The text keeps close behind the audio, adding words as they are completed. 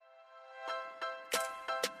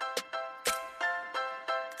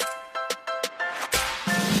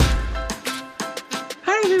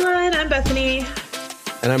Bethany.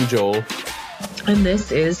 And I'm Joel. And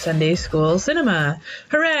this is Sunday School Cinema.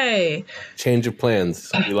 Hooray! Change of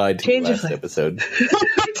plans. We lied to you last episode. We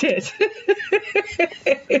did.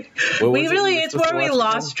 It's where we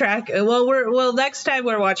lost track. Well, next time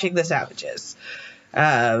we're watching The Savages.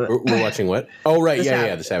 We're watching what? Oh, right.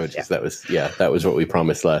 The Savages. Yeah. That was what we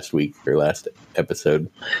promised last week or last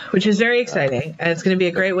episode. Which is very exciting. And it's going to be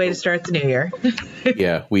a great way to start the new year.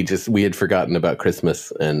 Yeah, we had forgotten about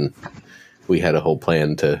Christmas, and we had a whole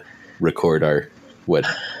plan to record what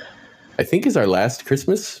I think is our last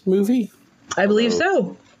Christmas movie. I believe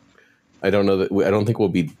so. I don't know that. I don't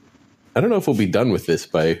know if we'll be done with this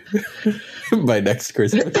by next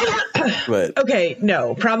Christmas. But okay,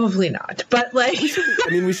 no, probably not. But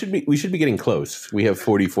we should be getting close. We have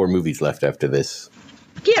 44 movies left after this.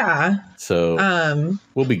 Yeah. So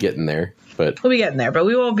we'll be getting there. But we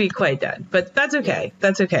won't be quite done. But that's okay.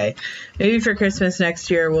 That's okay. Maybe for Christmas next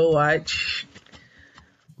year we'll watch.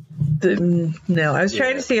 I was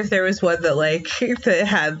trying to see if there was one that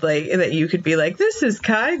had that you could be like, this is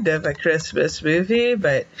kind of a Christmas movie,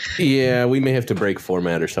 but yeah, we may have to break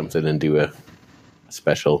format or something and do a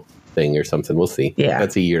special thing or something. We'll see. Yeah,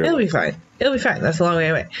 that's a year. It'll be fine. That's a long way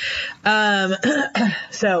away.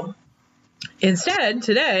 So instead,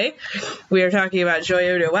 today we are talking about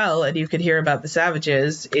Joyeux Noel, and you could hear about The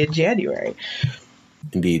Savages in January.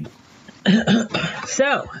 Indeed.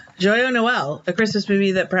 So, Joyeux Noel, a Christmas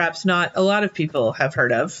movie that perhaps not a lot of people have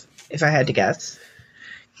heard of, if I had to guess.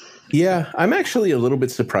 Yeah, I'm actually a little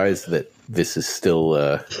bit surprised that this is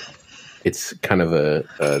still, it's kind of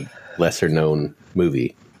a lesser known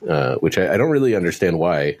movie, which I don't really understand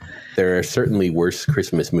why. There are certainly worse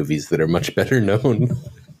Christmas movies that are much better known.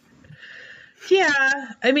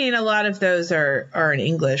 Yeah, I mean, a lot of those are in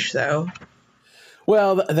English, though.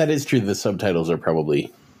 Well, that is true. The subtitles are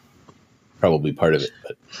probably part of it,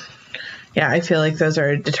 but yeah, I feel like those are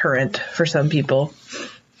a deterrent for some people.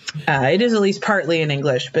 It is at least partly in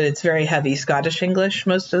English, but it's very heavy Scottish English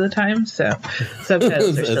most of the time, so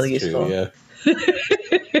subtitles are still useful. True,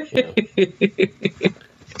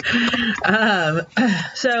 yeah.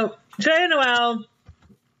 So Joyeux Noel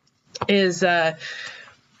is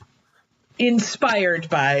inspired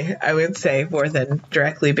by, I would say, more than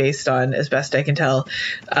directly based on, as best I can tell,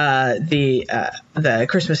 the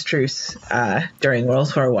Christmas truce during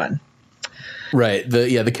World War I. Right.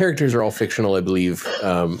 The characters are all fictional, I believe,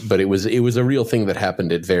 but it was a real thing that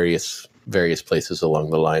happened at various places along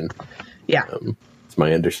the line. Yeah. It's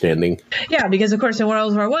my understanding. Yeah, because of course in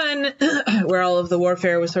World War I, where all of the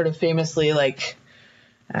warfare was sort of famously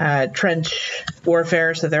trench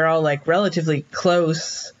warfare, so they're all relatively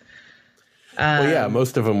close. Well, yeah,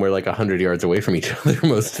 most of them were 100 yards away from each other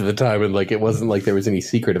most of the time, and it wasn't like there was any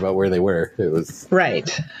secret about where they were. It was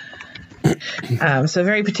right. So a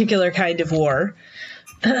very particular kind of war.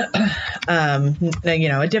 A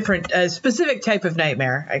specific type of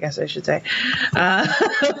nightmare, I guess I should say. And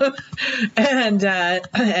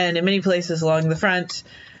in many places along the front,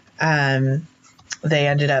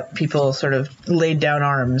 people sort of laid down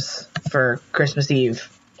arms for Christmas Eve.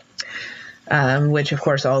 Which, of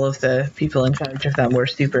course, all of the people in charge of them were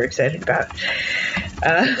super excited about.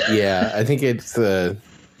 Yeah, I think it's I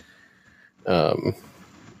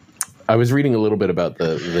was reading a little bit about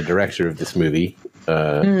the director of this movie,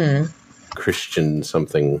 Christian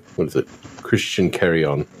something. What is it? Christian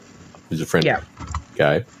Carrion, who's a French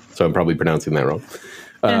guy. So I'm probably pronouncing that wrong.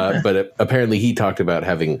 But apparently he talked about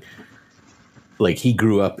having, he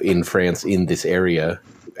grew up in France in this area,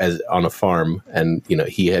 as on a farm, and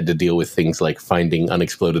he had to deal with things like finding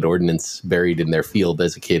unexploded ordnance buried in their field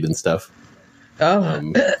as a kid and stuff.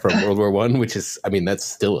 From World War I, which is, that's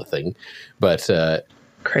still a thing, but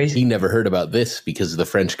crazy. He never heard about this because the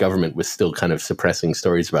French government was still kind of suppressing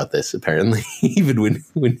stories about this, apparently, even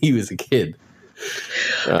when he was a kid.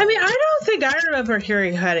 I don't think I remember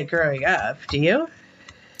hearing about it growing up. Do you?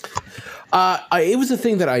 It was a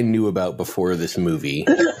thing that I knew about before this movie.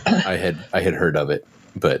 I had heard of it.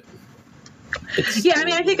 But I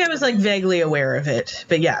think I was vaguely aware of it,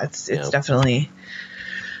 but yeah, it's definitely.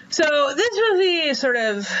 So this movie sort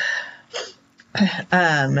of,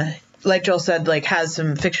 like Joel said, has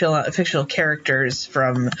some fictional characters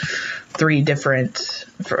from three different,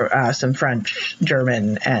 some French,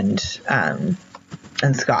 German, and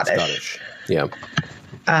Scottish. Yeah.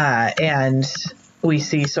 And we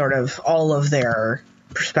see sort of all of their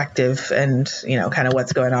perspective and, kind of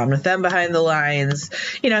what's going on with them behind the lines.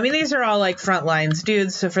 These are all front lines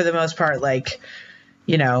dudes. So for the most part,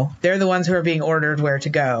 they're the ones who are being ordered where to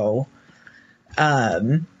go.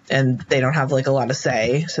 And they don't have a lot of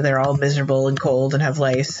say. So they're all miserable and cold and have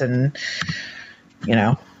lice and,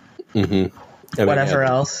 whatever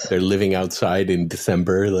else. They're living outside in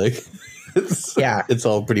December. Like, it's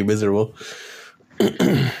all pretty miserable.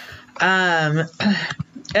 And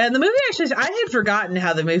the movie actually, I had forgotten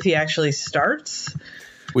how the movie actually starts.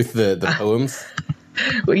 With the poems?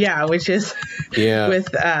 Yeah, which is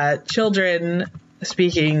with children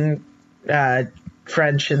speaking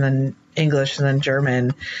French and then English and then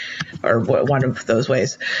German, or one of those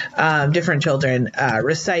ways. Different children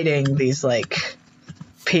reciting these like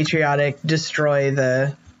patriotic, destroy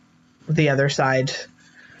the other side.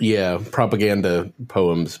 Yeah, propaganda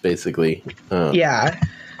poems, basically. Yeah.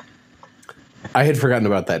 I had forgotten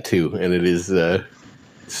about that too, and it is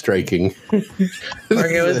striking.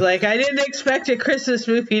 Morgan was like, I didn't expect a Christmas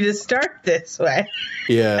movie to start this way.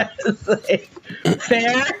 Yeah. Like,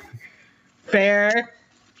 fair.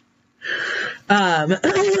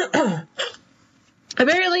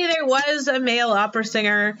 Apparently there was a male opera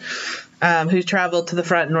singer who traveled to the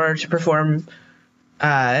front in order to perform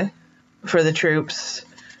for the troops.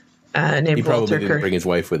 Named he probably Walter didn't bring his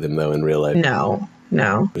wife with him, though, in real life. No.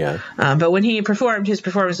 Yeah. But when he performed, his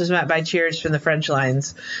performance was met by cheers from the French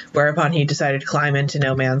lines, whereupon he decided to climb into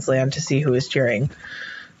no man's land to see who was cheering.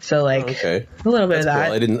 So, like, a little bit of that.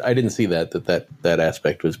 Cool. I didn't see that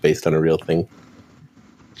aspect was based on a real thing.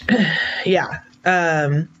 Yeah.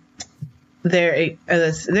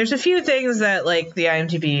 There's a few things that, like, the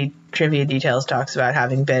IMDb trivia details talks about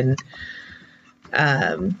having been,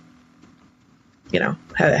 having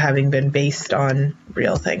been based on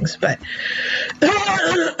real things. But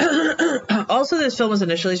also, this film was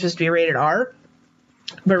initially supposed to be rated R,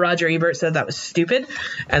 but Roger Ebert said that was stupid,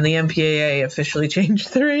 and the MPAA officially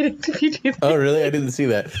changed the rating to PG-13. Oh, really? I didn't see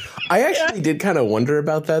that. I actually did kind of wonder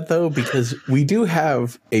about that, though, because we do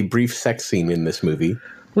have a brief sex scene in this movie.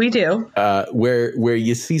 We do. Where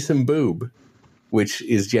you see some boob, which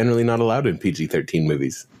is generally not allowed in PG-13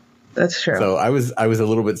 movies. That's true. So I was a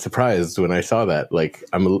little bit surprised when I saw that. Like,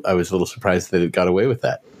 I was a little surprised that it got away with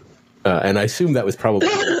that. And I assume that was probably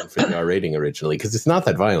for the R rating originally, because it's not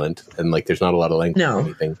that violent, and like there's not a lot of language or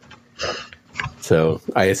anything. So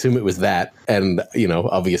I assume it was that, and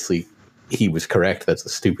obviously he was correct. That's a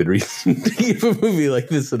stupid reason to give a movie like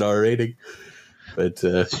this an R rating. But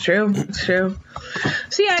it's true. So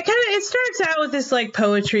yeah, it starts out with this like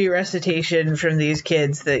poetry recitation from these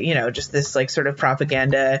kids that just this like sort of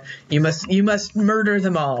propaganda. You must murder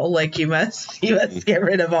them all. Like you must get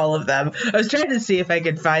rid of all of them. I was trying to see if I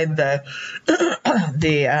could find the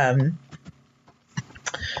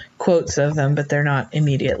quotes of them, but they're not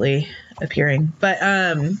immediately appearing. But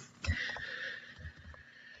and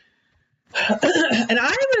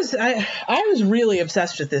I was really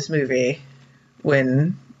obsessed with this movie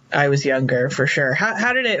when I was younger, for sure.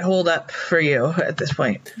 How did it hold up for you at this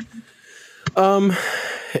point? I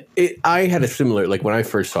had a similar, like when I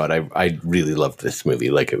first saw it, I really loved this movie.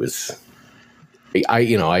 Like it was,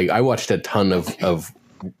 I watched a ton of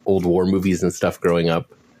old war movies and stuff growing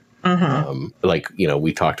up. Like,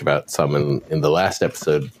 we talked about some in the last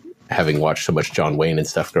episode, having watched so much John Wayne and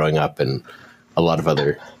stuff growing up, and a lot of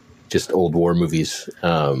other just old war movies.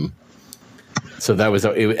 So that was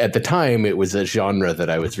at the time it was a genre that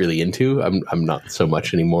I was really into. I'm not so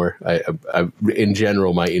much anymore. I in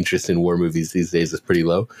general, my interest in war movies these days is pretty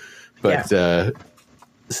low, but so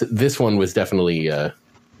this one was definitely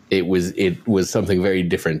it was something very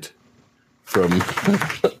different from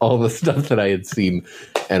all the stuff that I had seen,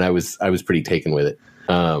 and I was pretty taken with it.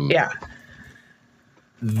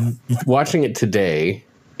 Watching it today,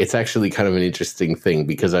 it's actually kind of an interesting thing,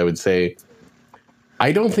 because I would say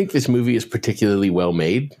I don't think this movie is particularly well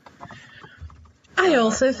made. I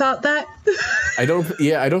also thought that. I don't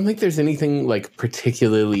think there's anything like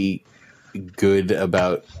particularly good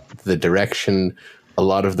about the direction. A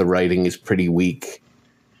lot of the writing is pretty weak.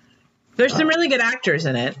 There's some really good actors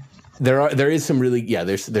in it. There is some really,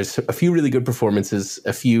 there's a few really good performances,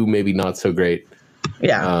 a few maybe not so great.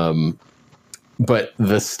 Yeah. But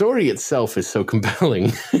the story itself is so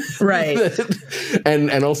compelling. Right.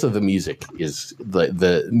 and also the music is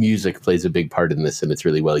the music plays a big part in this, and it's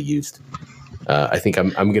really well used. I think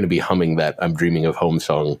I'm going to be humming that "I'm Dreaming of Home"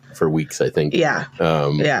 song for weeks, I think. Yeah.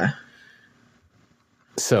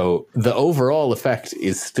 So the overall effect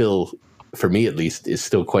is still, for me at least, is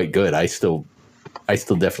still quite good. I still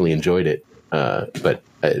definitely enjoyed it, but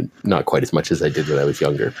not quite as much as I did when I was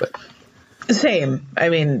younger. But same. I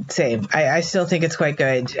mean, same. I still think it's quite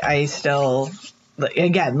good. I still,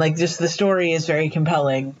 again, like just the story is very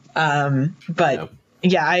compelling. But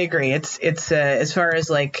yeah, I agree. It's as far as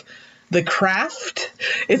like the craft,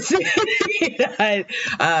 it's. I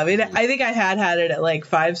think I had it at like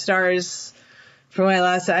 5 stars for my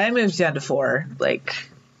last. I moved down to 4. Like,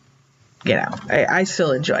 I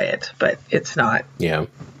still enjoy it, but it's not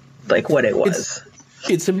like what it was.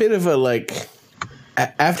 It's a bit of a like,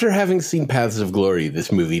 after having seen Paths of Glory,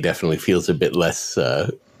 this movie definitely feels a bit less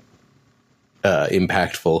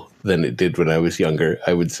impactful than it did when I was younger,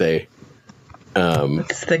 I would say.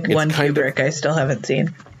 It's the one Kubrick I still haven't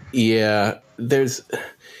seen. Yeah, I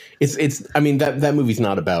mean, that movie's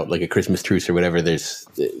not about like a Christmas truce or whatever.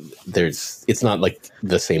 It's not like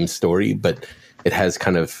the same story, but it has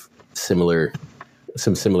kind of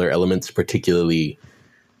some similar elements, particularly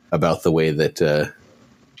about the way that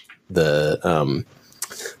the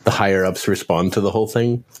higher ups respond to the whole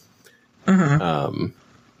thing. Mm-hmm.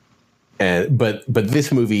 But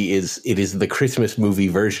this movie is the Christmas movie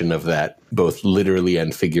version of that, both literally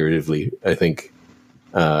and figuratively. I think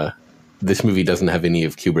this movie doesn't have any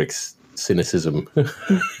of Kubrick's cynicism, or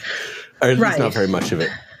at least not very much of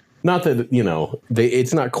it. Not that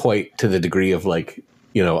it's not quite to the degree of like,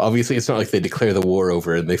 obviously it's not like they declare the war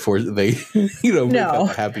over and they make up a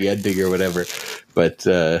happy ending or whatever. But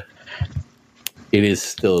it is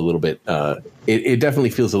still a little bit. It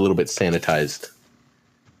definitely feels a little bit sanitized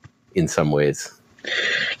in some ways.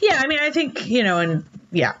 Yeah, I mean, I think, and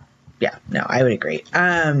no, I would agree.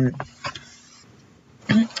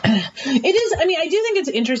 It is, I mean, I do think it's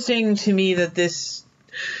interesting to me that this,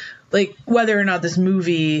 like, whether or not this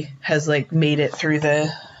movie has, like, made it through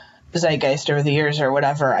the zeitgeist over the years or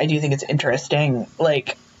whatever, I do think it's interesting,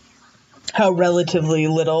 like, how relatively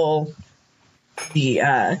little the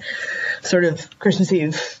sort of Christmas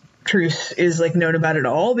Eve truce is, like, known about at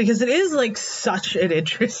all, because it is, like, such an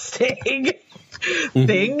interesting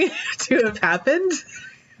thing to have happened.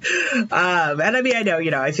 And I mean, I know,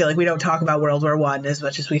 I feel like we don't talk about World War I as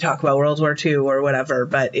much as we talk about World War II or whatever,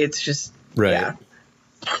 but it's just, yeah. And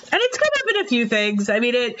it's come up in a few things. I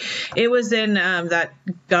mean, it was in that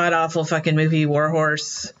god-awful fucking movie, War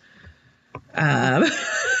Horse. I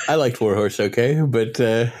liked War Horse, okay, but,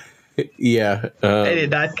 yeah. I did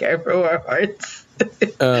not care for War Horse.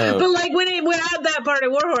 But, like, when I had that part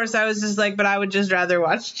of War Horse, I was just like, but I would just rather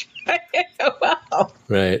watch Wow.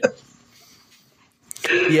 Right.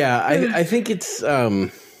 Yeah, I think it's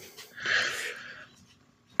kind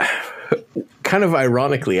of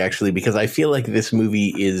ironically, actually, because I feel like this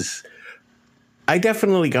movie is... I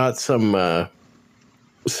definitely got some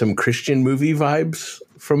Christian movie vibes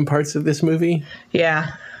from parts of this movie.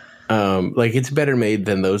 Yeah. Like, it's better made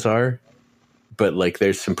than those are, but, like,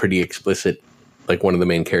 there's some pretty explicit... Like, one of the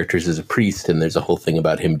main characters is a priest, and there's a whole thing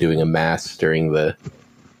about him doing a mass during the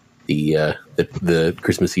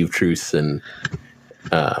Christmas Eve truce, and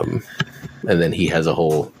then he has a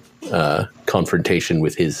whole confrontation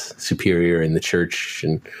with his superior in the church.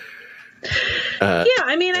 And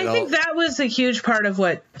I mean, I think that was a huge part of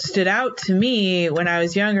what stood out to me when I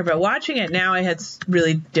was younger. But watching it now, I had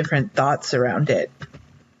really different thoughts around it.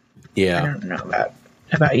 Yeah, I don't know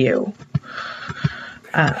about you.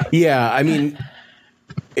 Yeah, I mean,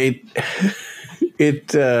 it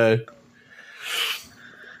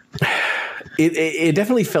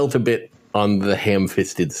definitely felt a bit on the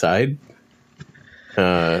ham-fisted side.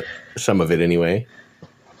 Some of it, anyway.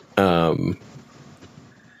 And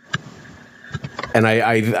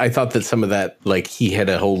I thought that some of that, like, he had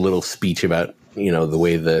a whole little speech about, the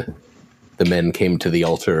way the men came to the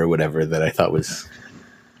altar or whatever, that I thought was...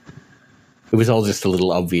 It was all just a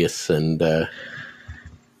little obvious and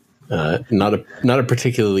not a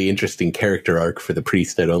particularly interesting character arc for the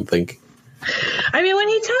priest, I don't think. I mean, when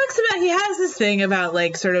he talks about, he has this thing about,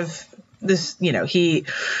 like, sort of this, he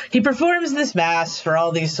performs this mass for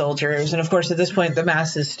all these soldiers. And of course, at this point, the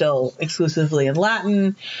mass is still exclusively in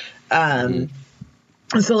Latin. So,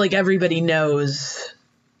 like, everybody knows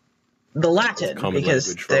the Latin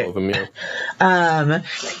because for all of them, yeah. And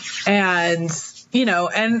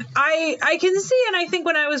I can see, and I think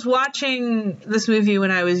when I was watching this movie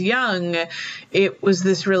when I was young, it was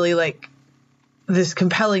this really, like, this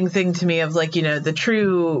compelling thing to me of, like, the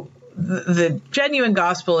genuine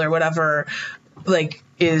gospel or whatever, like,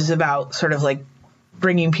 is about sort of, like,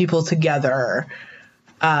 bringing people together,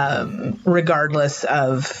 regardless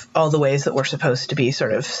of all the ways that we're supposed to be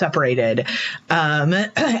sort of separated. And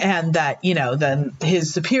that, then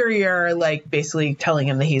his superior, like, basically telling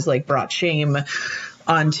him that he's, like, brought shame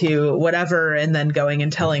onto whatever, and then going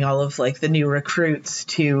and telling all of, like, the new recruits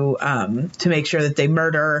to make sure that they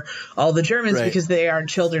murder all the Germans because they aren't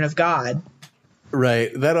children of God.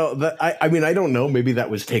 Right. I mean, I don't know. Maybe that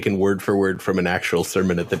was taken word for word from an actual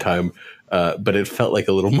sermon at the time, but it felt like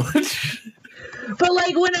a little much. But,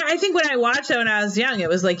 like, when I watched that when I was young, it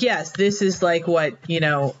was like, yes, this is, like, what,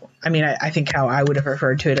 I mean, I think how I would have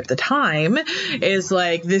referred to it at the time is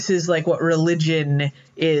like, this is like what religion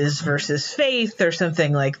is versus faith or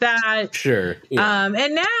something like that. Sure. Yeah.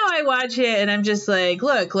 And now I watch it and I'm just like,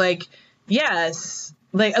 look, like, yes,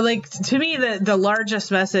 like to me, the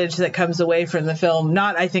largest message that comes away from the film,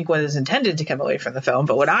 not I think what is intended to come away from the film,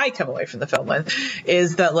 but what I come away from the film with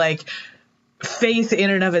is that like, faith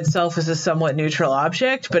in and of itself is a somewhat neutral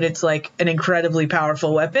object, but it's like an incredibly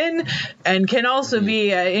powerful weapon, and can also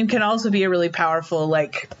be a really powerful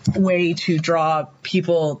like way to draw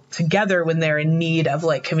people together when they're in need of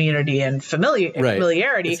like community and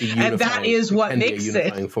familiarity, and that is what makes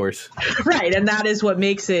it force. Right, and that is what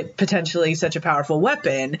makes it potentially such a powerful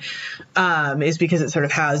weapon, is because it sort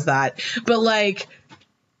of has that. But like,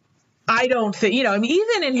 I don't think, I mean,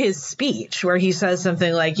 even in his speech where he says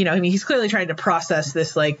something like, I mean, he's clearly trying to process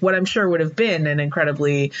this, like what I'm sure would have been an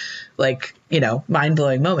incredibly like,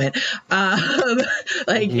 mind-blowing moment.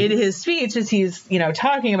 In his speech, as he's,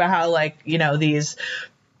 talking about how like, I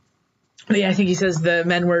think he says the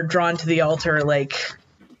men were drawn to the altar, like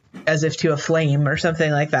as if to a flame or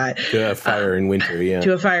something like that. To a fire in winter. Yeah.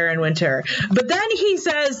 To a fire in winter. But then he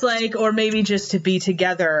says like, or maybe just to be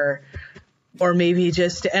together, or maybe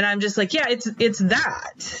just, and I'm just like, yeah, it's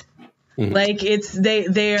that. Mm-hmm. Like it's,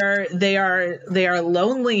 they are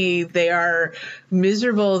lonely, they are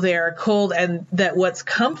miserable, they are cold. And that what's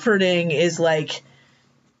comforting is like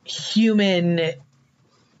human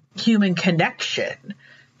connection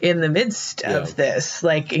in the midst of this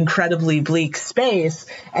like incredibly bleak space.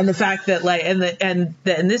 And the fact that like, and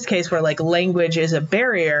that in this case where like language is a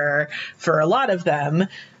barrier for a lot of them,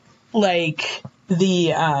 like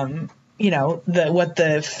the, what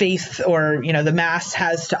the faith or, the mass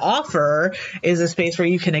has to offer is a space where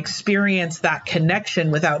you can experience that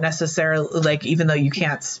connection without necessarily, like, even though you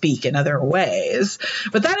can't speak in other ways.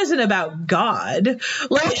 But that isn't about God.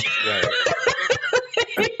 Like,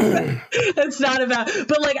 that's not about,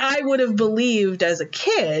 but like, I would have believed as a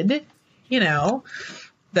kid,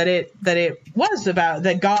 that it was about,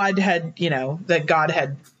 that God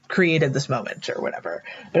had created this moment or whatever.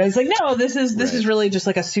 But I was like, no, this is really just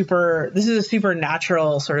like this is a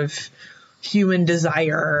supernatural sort of human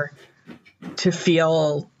desire to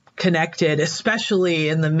feel connected, especially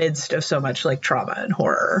in the midst of so much like trauma and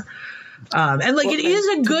horror. And like, it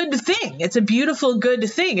is a good thing. It's a beautiful, good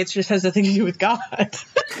thing. It just has nothing to do with God.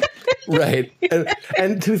 Right.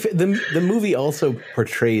 And the movie also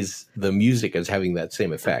portrays the music as having that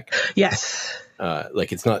same effect. Yes.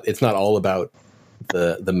 Like it's not all about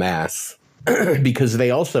the mass, because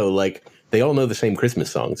they also like, they all know the same Christmas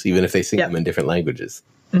songs, even if they sing them in different languages.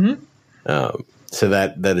 Mm-hmm. So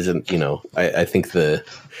that isn't, I think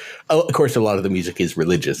of course, a lot of the music is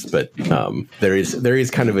religious, but there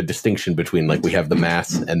is kind of a distinction between like, we have the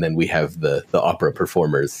mass and then we have the opera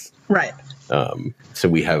performers. Right. So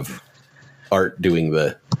we have art doing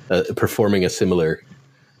performing a similar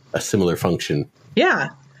function.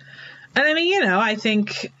 Yeah. And I mean, I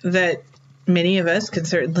think that many of us can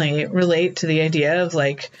certainly relate to the idea of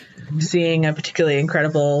like seeing a particularly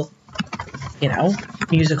incredible,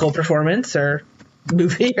 musical performance or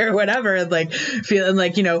movie or whatever, and like feeling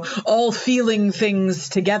like, all feeling things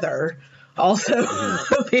together, also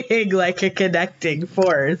being like a connecting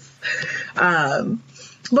force.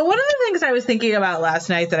 But one of the things I was thinking about last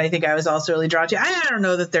night that I think I was also really drawn to, I don't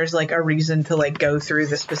know that there's like a reason to like go through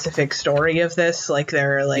the specific story of this. Like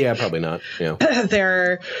there are like, probably not. Yeah.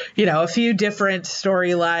 There are, a few different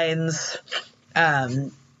storylines,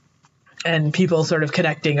 and people sort of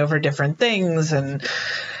connecting over different things and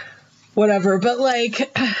whatever. But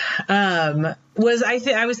like, I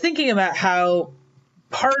was thinking about how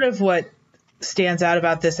part of what stands out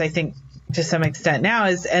about this, I think, to some extent now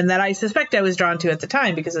and that I suspect I was drawn to at the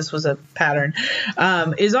time because this was a pattern,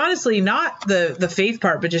 is honestly not the faith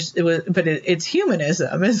part, but it's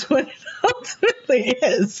humanism is what it ultimately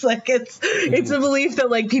is. Like it's a belief that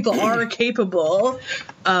like people are capable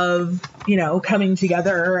of, coming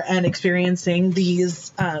together and experiencing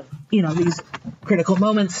these, these critical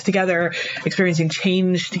moments together, experiencing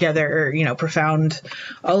change together, profound,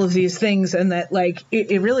 all of these things. And that like,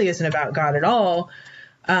 it really isn't about God at all.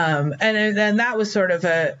 And then that was sort of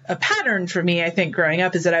a pattern for me, I think, growing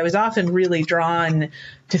up, is that I was often really drawn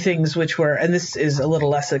to things which were, and this is a little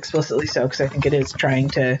less explicitly so, because I think it is trying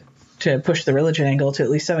to push the religion angle to at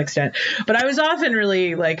least some extent, but I was often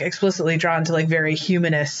really like explicitly drawn to like very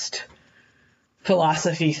humanist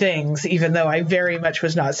philosophy things, even though I very much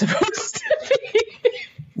was not supposed to be.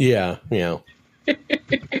 Yeah. Do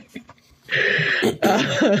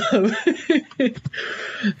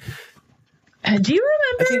you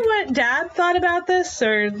remember what Dad thought about this,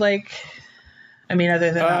 or like, I mean,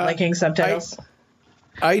 other than not liking subtitles.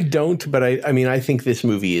 I don't, but I mean, I think this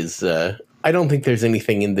movie is. I don't think there's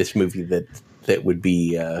anything in this movie that would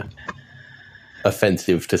be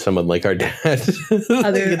offensive to someone like our dad.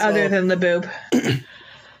 other than the boob.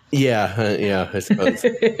 Yeah, I suppose.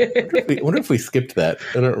 I wonder if we skipped that.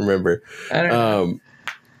 I don't remember. I don't know.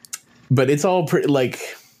 But it's all pretty,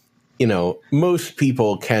 like, you know, most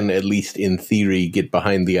people can, at least in theory, get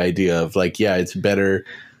behind the idea of, like, yeah, it's better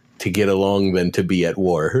to get along than to be at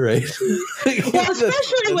war, right? Well,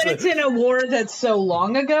 especially when it's in a war that's so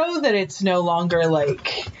long ago that it's no longer,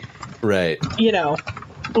 like... Right. You know,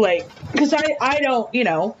 like, because I don't, you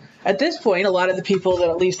know, at this point, a lot of the people that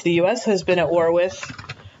at least the U.S. has been at war with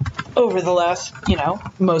over the last, you know,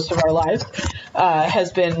 most of our lives,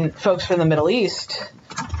 has been folks from the Middle East.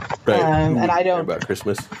 Right. And I don't... About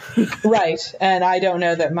Christmas. Right. And I don't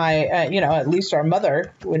know that my, you know, at least our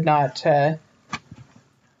mother would not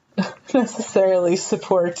necessarily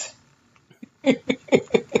support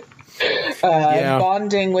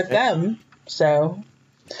bonding with them. So...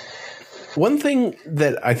 One thing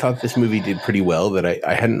that I thought this movie did pretty well that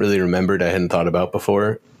I hadn't really remembered, I hadn't thought about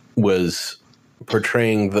before, was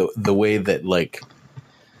portraying the way that, like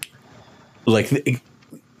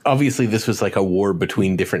obviously this was like a war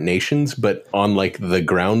between different nations, but on like the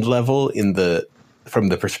ground level, from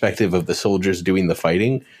the perspective of the soldiers doing the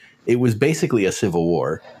fighting, it was basically a civil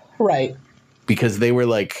war. Right. Because they were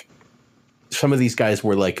like, some of these guys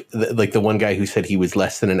were like the one guy who said he was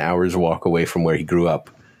less than an hour's walk away from where he grew up.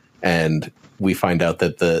 And we find out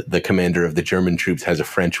that the commander of the German troops has a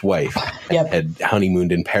French wife and had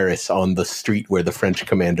honeymooned in Paris on the street where the French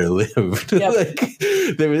commander lived. Yep. Like,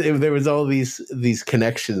 there was all these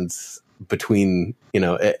connections between, you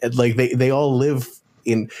know, like they all live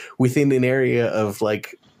within an area of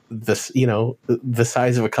like this, you know, the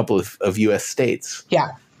size of a couple of U.S. states.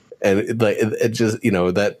 Yeah. And it just, you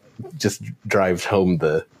know, that just drives home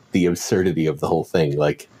the absurdity of the whole thing.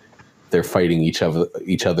 Like, they're fighting each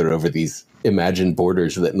other over these imagined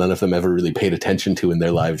borders that none of them ever really paid attention to in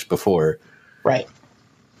their lives before. Right.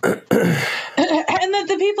 And that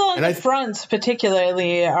the people on the front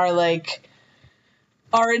particularly are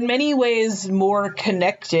in many ways more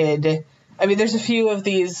connected. I mean, there's a few of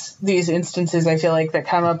these instances I feel like that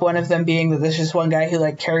come up. One of them being that there's just one guy who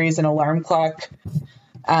like carries an alarm clock.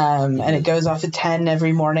 And it goes off at 10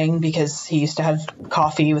 every morning because he used to have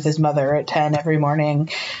coffee with his mother at 10 every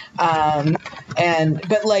morning.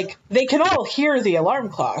 But like they can all hear the alarm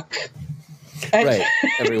clock. Right.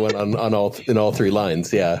 Everyone in all three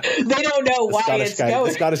lines. Yeah. They don't know why it's going.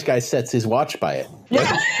 The Scottish guy sets his watch by it. Yeah.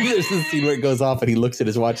 Like, there's this scene where it goes off and he looks at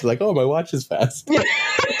his watch and like, oh, my watch is fast. And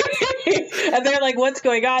they're like, what's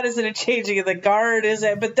going on? Isn't it changing in the guard? Is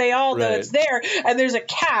it? But they all know it's there. And there's a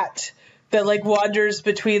cat that like wanders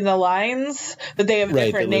between the lines that they have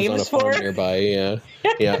different names for nearby.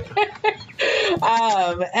 Yeah.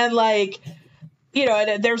 And like, you know,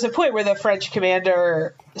 and there's a point where the French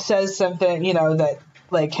commander says something, you know, that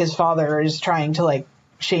like his father is trying to like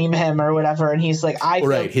shame him or whatever, and he's like,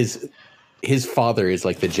 his father is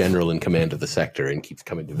like the general in command of the sector and keeps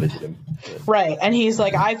coming to visit him. Right, and he's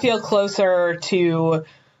like, I feel closer to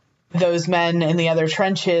those men in the other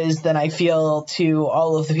trenches than I feel to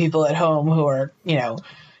all of the people at home who are, you know,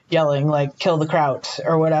 yelling like kill the Kraut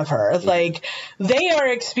or whatever. Yeah. Like they are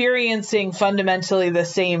experiencing fundamentally the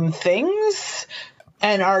same things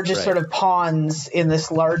and are just sort of pawns in this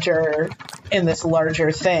larger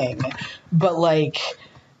thing. But like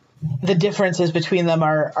the differences between them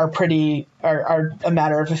are a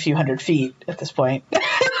matter of a few hundred feet at this point.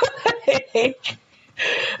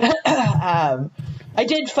 I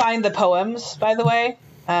did find the poems, by the way.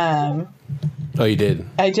 Oh, you did?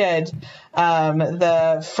 I did.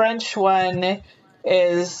 The French one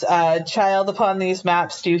is, child, upon these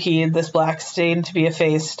maps do heed this black stain to be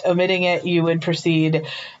effaced. Omitting it, you would proceed,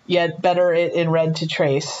 yet better it in red to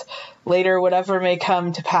trace. Later, whatever may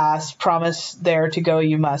come to pass, promise there to go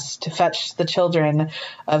you must, to fetch the children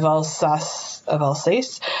of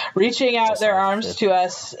Alsace, reaching out their arms to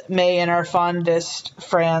us, may in our fondest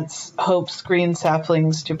France, hope's green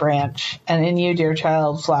saplings to branch, and in you, dear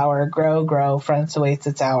child, flower, grow, France awaits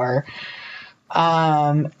its hour.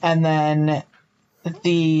 And then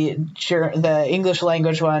the English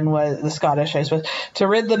language one was the Scottish, I suppose. To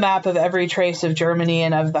rid the map of every trace of Germany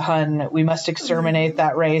and of the Hun, we must exterminate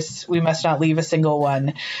that race. We must not leave a single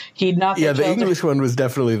one. Heed not the the English one was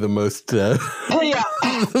definitely the most the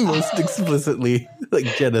most explicitly like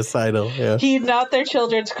genocidal. Yeah. Heed not their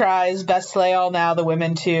children's cries. Best slay all now, the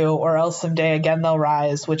women too, or else someday again they'll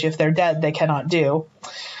rise. Which if they're dead, they cannot do.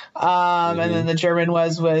 And then the German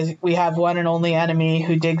was we have one and only enemy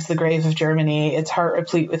who digs the grave of Germany, its heart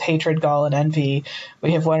replete with hatred, gall, and envy.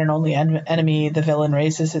 We have one and only enemy, the villain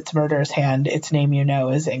raises its murderous hand, its name you know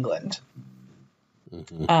is England.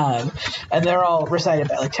 And they're all recited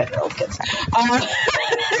by like 10-year-old kids.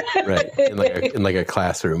 Right, in like a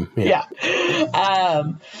classroom. Yeah.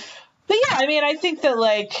 But yeah, I mean, I think that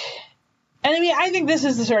I think this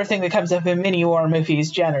is the sort of thing that comes up in mini war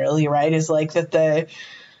movies generally, right? Is like that the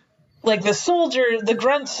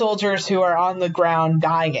grunt soldiers who are on the ground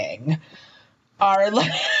dying are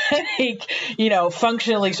like,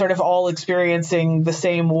 functionally sort of all experiencing the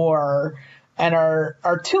same war and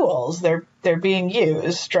are tools. They're being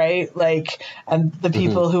used, right? Like, and the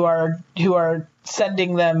people who are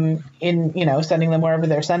sending them sending them wherever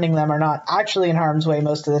they're sending them are not actually in harm's way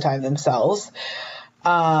most of the time themselves.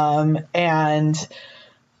 Are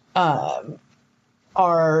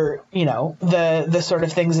the sort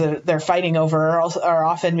of things that they're fighting over are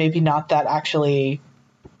often maybe not that actually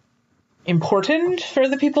important for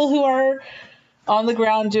the people who are on the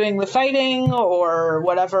ground doing the fighting or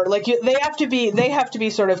whatever. Like they have to be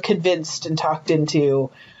sort of convinced and talked into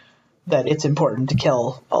that it's important to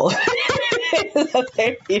kill all of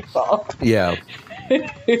other people. Yeah.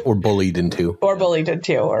 Or bullied into. Or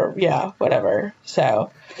whatever.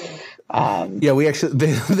 So we actually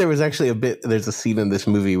there's a scene in this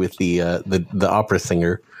movie with the opera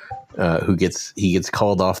singer who gets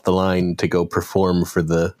called off the line to go perform for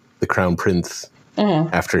the Crown Prince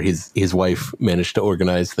after his wife managed to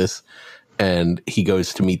organize this, and he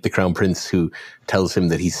goes to meet the Crown Prince, who tells him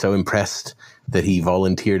that he's so impressed that he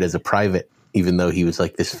volunteered as a private even though he was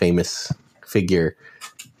like this famous figure,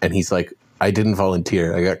 and he's like, I didn't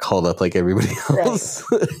volunteer. I got called up like everybody else.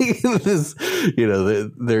 Right.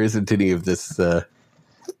 There isn't any of this,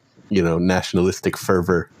 nationalistic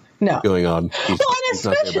fervor going on. He's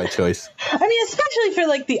not there by choice. I mean, especially for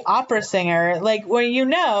like the opera singer, like where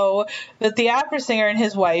that the opera singer and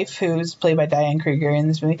his wife, who's played by Diane Kruger in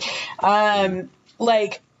this movie, they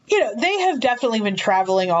have definitely been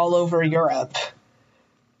traveling all over Europe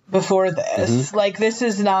before this. Like, this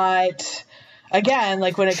is not. Again,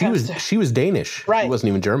 like when she was Danish, right? She wasn't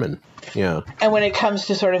even German. Yeah. And when it comes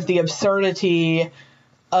to sort of the absurdity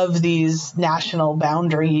of these national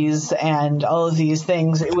boundaries and all of these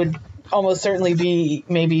things, it would almost certainly be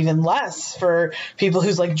maybe even less for people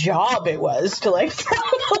whose like job it was to like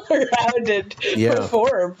travel around and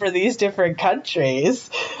perform for these different countries.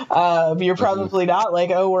 You're probably not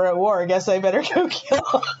like, oh, we're at war, I guess I better go kill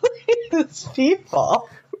all these people.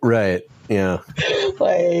 Right. Yeah.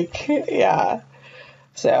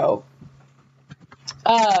 So,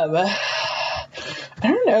 I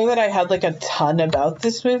don't know that I had like a ton about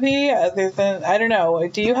this movie other than, I don't know.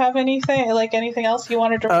 Do you have anything else you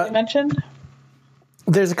wanted to mention?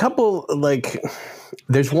 There's a couple,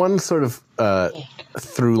 there's one sort of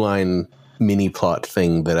through line mini plot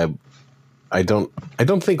thing that I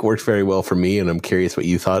don't think worked very well for me, and I'm curious what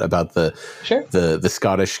you thought about the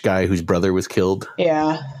Scottish guy whose brother was killed.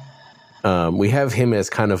 Yeah. We have him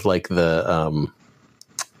as kind of like the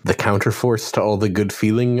counterforce to all the good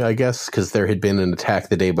feeling, I guess, because there had been an attack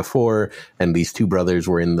the day before, and these two brothers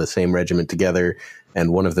were in the same regiment together,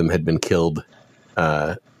 and one of them had been killed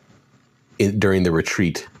during the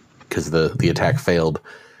retreat because the attack failed.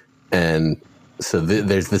 And so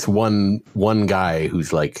there's this one guy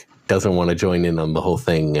who's like doesn't want to join in on the whole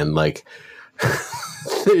thing, and like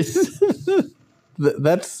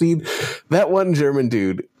that scene, that one German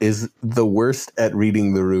dude is the worst at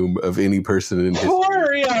reading the room of any person in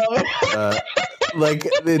history.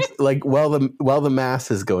 It's like while the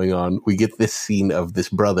mass is going on, we get this scene of this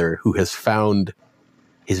brother who has found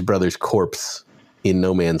his brother's corpse in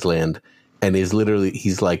no man's land, and is literally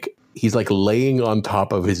he's like laying on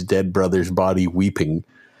top of his dead brother's body weeping.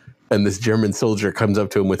 And this German soldier comes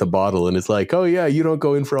up to him with a bottle and is like, oh, yeah, you don't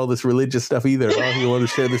go in for all this religious stuff either. Oh, you want to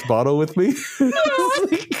share this bottle with me?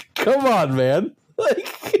 Like, come on, man.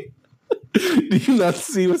 Like, do you not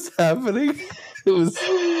see what's happening? It was...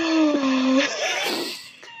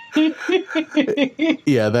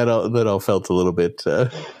 yeah, that all felt a little bit...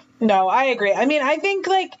 No, I agree. I mean, I think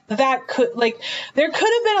there could have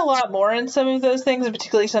been a lot more in some of those things, and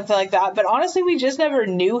particularly something like that. But honestly, we just never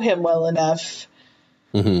knew him well enough.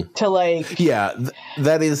 To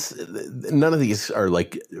that is, none of these are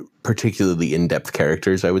like particularly in-depth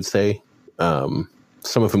characters, I would say. Some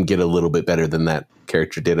of them get a little bit better than that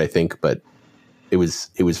character did, I think, but it was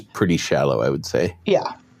pretty shallow, I would say.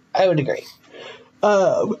 Yeah, I would agree.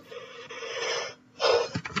 I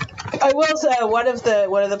will say one of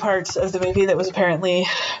the parts of the movie that was apparently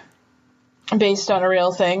based on a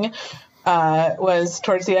real thing was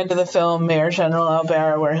towards the end of the film, Mayor General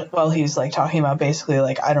Albert, while he's like talking about basically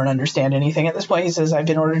like, I don't understand anything at this point. He says, I've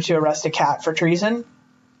been ordered to arrest a cat for treason.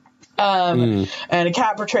 And a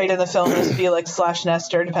cat portrayed in the film as Felix /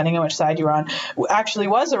 Nestor, depending on which side you're on, actually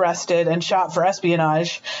was arrested and shot for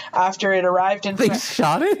espionage after it arrived in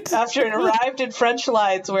after it arrived in French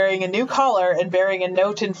lines wearing a new collar and bearing a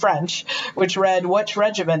note in French, which read, "Which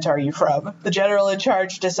regiment are you from?" The general in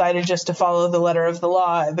charge decided just to follow the letter of the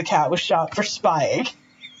law, and the cat was shot for spying.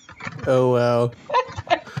 Oh, wow.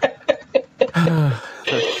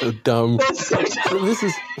 That's so dumb. This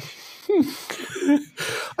is...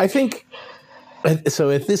 I think, so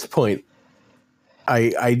at this point,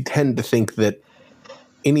 I tend to think that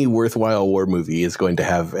any worthwhile war movie is going to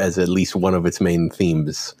have as at least one of its main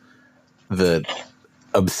themes the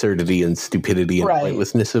absurdity and stupidity and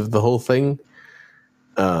pointlessness of the whole thing.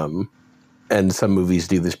 And some movies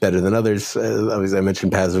do this better than others. As I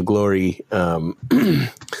mentioned, Paths of Glory,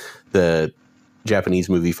 the Japanese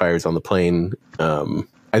movie Fires on the Plain.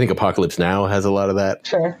 I think Apocalypse Now has a lot of that.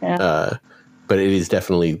 Sure, yeah. But it is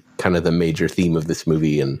definitely kind of the major theme of this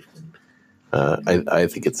movie, and I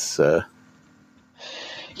think it's. Yeah,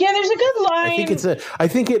 there's a good line. I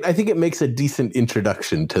think it makes a decent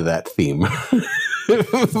introduction to that theme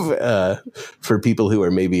for people who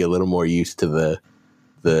are maybe a little more used to the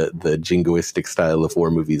jingoistic style of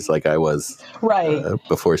war movies like I was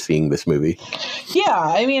before seeing this movie. Yeah,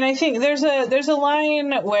 I mean, I think there's a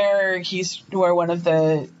line where one of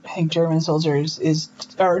the, I think, German soldiers it's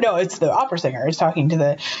the opera singer is talking to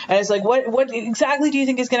and it's like, what exactly do you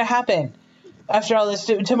think is going to happen after all this?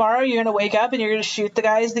 Tomorrow you're going to wake up and you're going to shoot the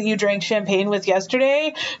guys that you drank champagne with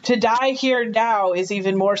yesterday? To die here now is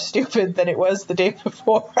even more stupid than it was the day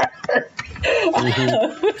before.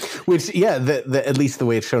 Which, yeah, at least the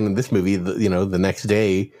way it's shown in this movie, the next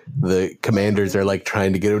day, the commanders are like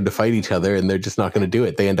trying to get them to fight each other, and they're just not going to do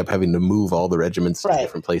it. They end up having to move all the regiments to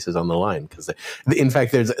different places on the line. Because, in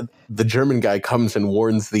fact, the German guy comes and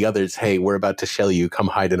warns the others, "Hey, we're about to shell you. Come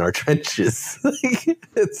hide in our trenches."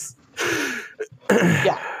 It's...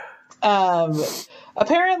 Yeah.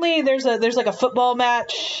 Apparently there's like a football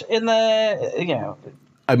match in the,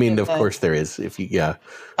 I mean, of course there is. If you,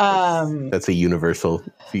 that's a universal.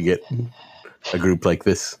 If you get a group like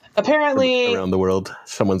this, apparently around the world,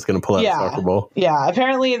 someone's going to pull out a soccer ball. Yeah.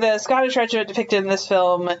 Apparently the Scottish regiment depicted in this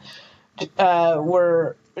film,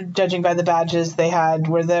 were, judging by the badges they had,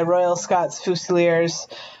 were the Royal Scots Fusiliers.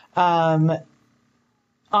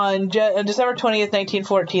 On December 20th,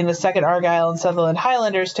 1914, the 2nd Argyll and Sutherland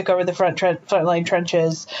Highlanders took over the frontline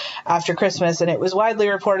trenches after Christmas, and it was widely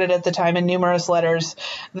reported at the time in numerous letters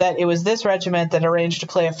that it was this regiment that arranged to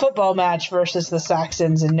play a football match versus the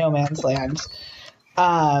Saxons in no man's land.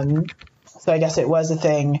 So I guess it was a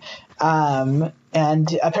thing. And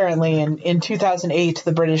apparently in 2008,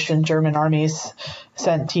 the British and German armies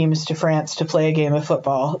sent teams to France to play a game of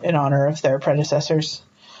football in honor of their predecessors.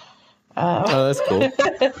 Oh, that's cool.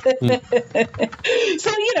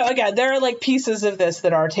 So, again, there are like pieces of this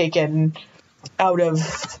that are taken out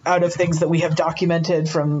of things that we have documented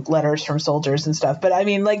from letters from soldiers and stuff. But I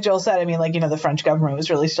mean, like Joel said, the French government was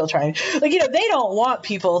really still trying, they don't want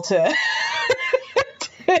people to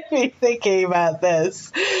be thinking about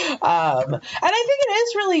this. And I think it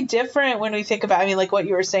is really different when we think about, like what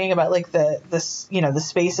you were saying about like the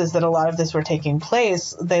spaces that a lot of this were taking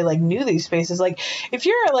place. They like knew these spaces. Like if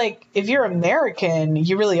you're American,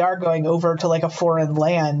 you really are going over to like a foreign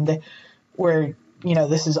land where,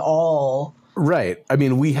 this is all right. I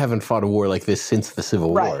mean, we haven't fought a war like this since the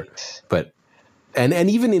Civil War, but, and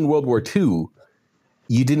even in World War II,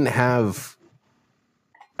 you didn't have,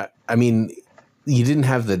 you didn't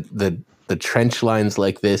have the trench lines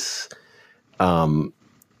like this.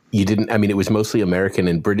 You didn't. It was mostly American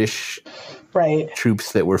and British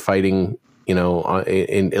troops that were fighting.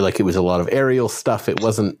 In like it was a lot of aerial stuff. It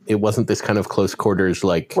wasn't this kind of close quarters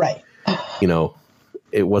like.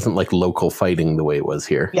 It wasn't like local fighting the way it was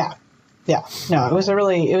here. Yeah. No, it was a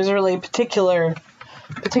really particular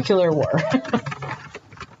war.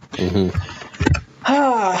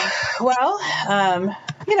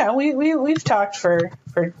 We've talked for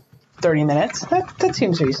 30 minutes. That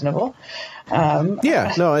seems reasonable.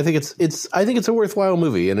 I think it's a worthwhile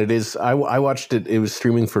movie, and it is. I watched it. It was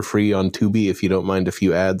streaming for free on Tubi. If you don't mind a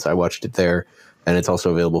few ads, I watched it there, and it's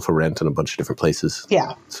also available for rent in a bunch of different places.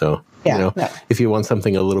 Yeah. So if you want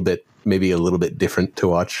something maybe a little bit different to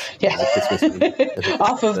watch,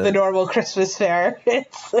 off of the normal Christmas fare,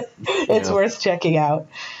 it's worth checking out.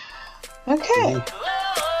 Okay.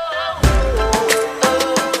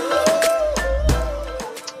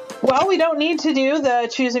 Well, we don't need to do the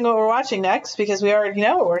choosing what we're watching next because we already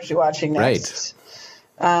know what we're watching next.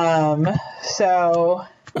 Right. So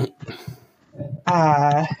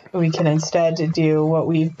we can instead do what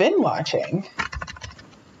we've been watching.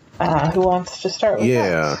 Who wants to start with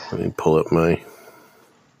that? Let me pull up my...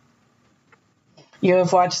 You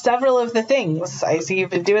have watched several of the things. I see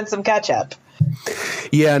you've been doing some catch-up.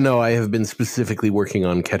 Yeah, no, I have been specifically working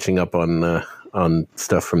on catching up on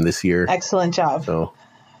stuff from this year. Excellent job. So,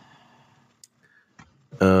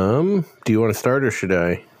 do you want to start or should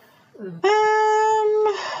I?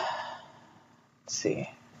 Let's see.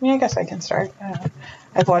 I guess I can start.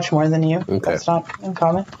 I've watched more than you. Okay. That's not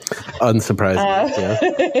uncommon. Unsurprisingly, yeah.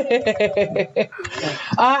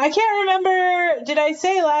 I can't remember. Did I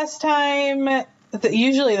say last time...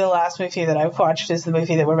 Usually the last movie that I've watched is the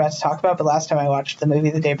movie that we're about to talk about, but last time I watched the movie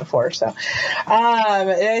the day before. So, did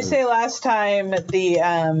I say last time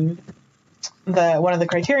the one of the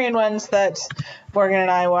Criterion ones that Morgan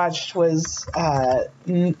and I watched was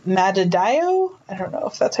Madadayo? I don't know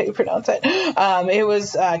if that's how you pronounce it. It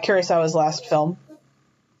was Kurosawa's last film.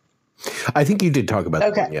 I think you did talk about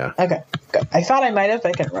that. Okay. Yeah. Okay. Good. I thought I might have, but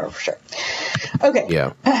I can't remember for sure. Okay.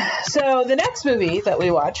 Yeah. So the next movie that we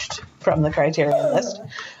watched from the Criterion list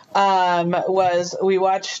was we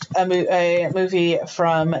watched a movie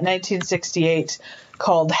from 1968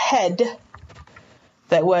 called Head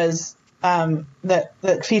that was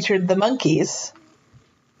that featured the Monkees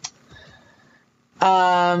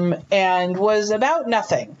and was about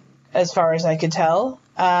nothing as far as I could tell.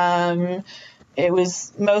 It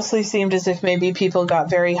was mostly seemed as if maybe people got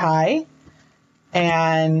very high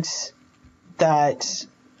and that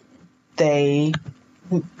they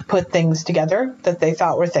put things together that they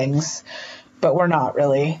thought were things, but were not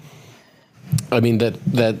really. I mean,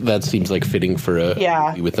 that seems like fitting for a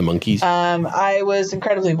movie with the Monkees. I was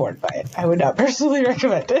incredibly bored by it. I would not personally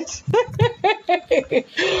recommend it.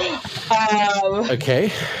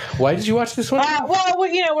 Okay, why did you watch this one? Well,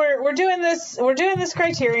 we're doing this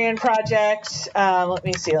Criterion project. Let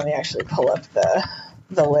me see. Let me actually pull up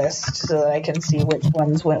the list so that I can see which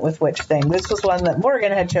ones went with which thing. This was one that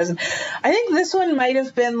Morgan had chosen. I think this one might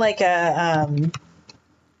have been like a.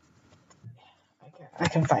 I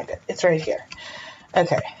can find it. It's right here.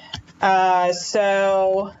 Okay.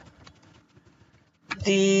 So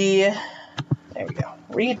there we go.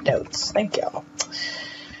 Read notes. Thank you.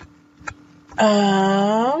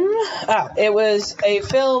 It was a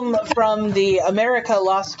film from the America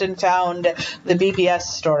Lost and Found, the BBS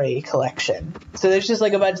Story collection. So there's just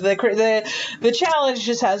like a bunch of the challenge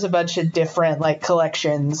just has a bunch of different like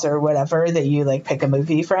collections or whatever that you like pick a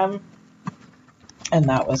movie from. And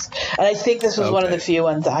I think this was one of the few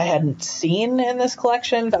ones I hadn't seen in this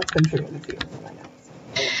collection. That's been true of the few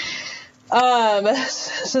I know.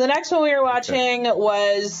 So the next one we were watching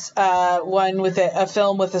was one with a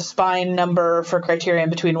film with a spine number for Criterion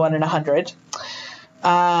between 1 and 100.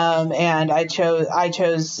 And I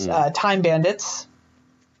chose Time Bandits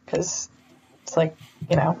because it's like,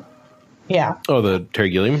 yeah. Oh, the Terry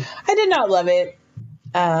Gilliam? I did not love it.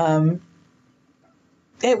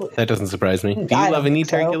 That doesn't surprise me. Do you love any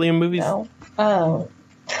Terry Gilliam movies? No.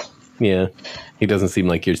 Yeah. He doesn't seem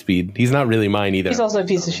like your speed. He's not really mine either. He's also a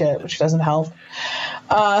piece of shit, which doesn't help.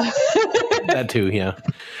 That too, yeah.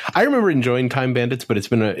 I remember enjoying Time Bandits, but it's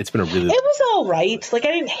been a really. It was all right. Like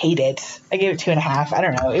I didn't hate it. I gave it 2.5. I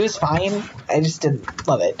don't know. It was fine. I just didn't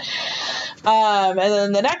love it. And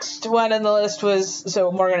then the next one on the list was,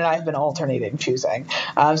 so Morgan and I have been alternating choosing.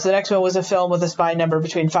 So the next one was a film with a spine number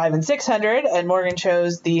between 5 and 600, and Morgan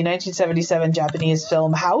chose the 1977 Japanese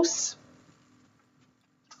film House.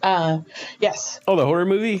 Yes. Oh, the horror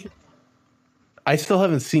movie? I still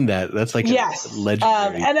haven't seen that. That's like a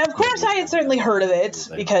legendary. And of course I had certainly heard of it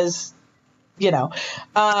because, but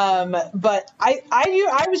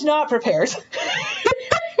I was not prepared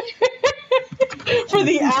for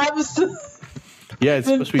the it's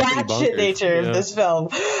supposed to be pretty batshit nature of this film.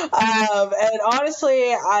 And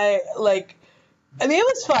honestly, it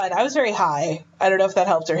was fun. I was very high. I don't know if that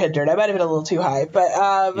helped or hindered. I might have been a little too high, but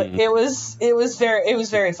it was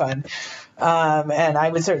very fun. And I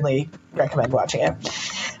would certainly recommend watching it.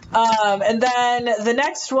 And then the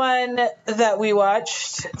next one that we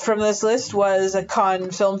watched from this list was a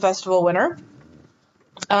Cannes Film Festival winner.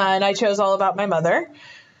 And I chose All About My Mother.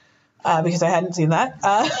 Because I hadn't seen that.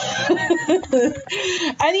 And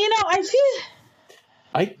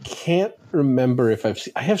I can't remember if I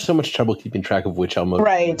have so much trouble keeping track of which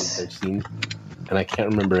Almodovar movies I've seen, and I can't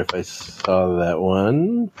remember if I saw that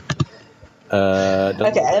one.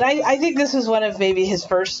 Okay, and I think this was one of maybe his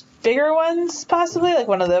first bigger ones, possibly, like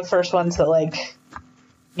one of the first ones that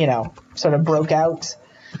sort of broke out.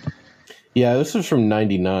 Yeah, this was from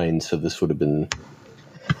 99, so this would have been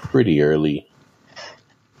pretty early.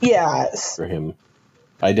 Yes. For him.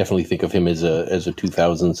 I definitely think of him as a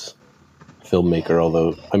 2000s filmmaker,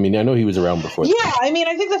 although, I mean, I know he was around before. Yeah, I mean,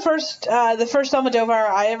 I think the first Almodovar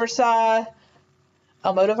I ever saw...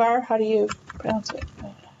 Almodovar? How do you pronounce it?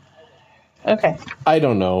 Okay. I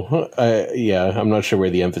don't know. Yeah, I'm not sure where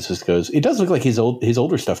the emphasis goes. It does look like his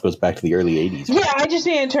older stuff goes back to the early 80s. Right? Yeah, I just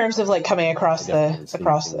mean in terms of like coming across into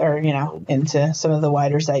some of the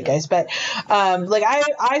wider zeitgeist. But like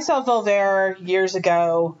I saw Volver years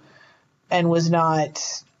ago and was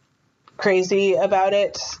not crazy about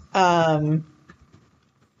it. And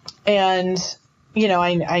you know,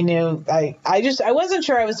 I knew I wasn't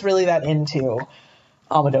sure I was really that into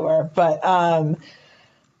Almodovar,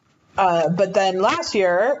 but then last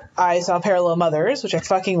year I saw Parallel Mothers, which I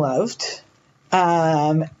fucking loved.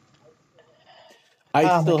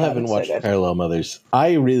 I still haven't watched Parallel Mothers.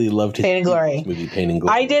 I really loved his Pain and Glory movie, Pain and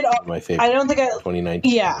Glory. I did. My favorite. I don't think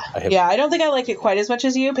 2019. Yeah, I don't think I liked it quite as much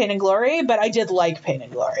as you, Pain and Glory, but I did like Pain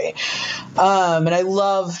and Glory, and I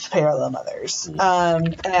loved Parallel Mothers.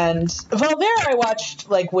 And Volver I watched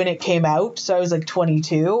like when it came out, so I was like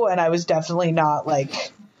 22, and I was definitely not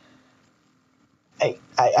like.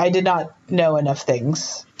 I did not know enough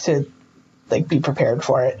things to like be prepared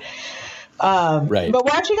for it. Right. But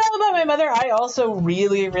watching All About My Mother, I also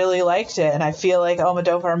really, really liked it. And I feel like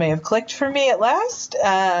Almodovar may have clicked for me at last.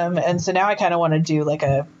 And so now I kind of want to do like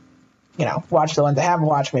watch the ones I haven't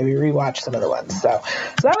watched, maybe rewatch some of the ones. So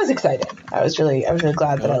that was exciting. I was really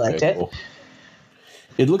glad that I liked it. Cool.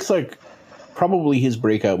 It looks like probably his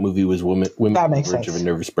breakout movie was Women on the Verge of a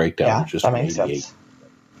Nervous Breakdown, just from 88.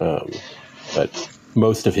 But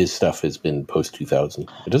most of his stuff has been post 2000.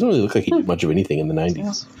 It doesn't really look like he did much of anything in the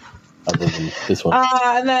 90s, other than this one.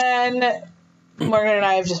 And then Morgan and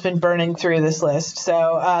I have just been burning through this list.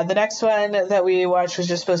 So the next one that we watched was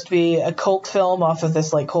just supposed to be a cult film off of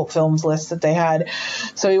this like cult films list that they had.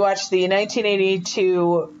 So we watched the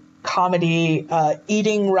 1982 comedy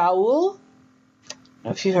Eating Raoul. I don't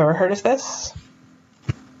know if you've ever heard of this.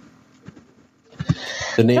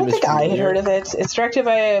 The name I don't think I had heard of it. It's directed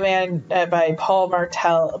by a man by Paul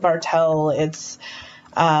Bartel. It's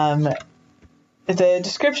the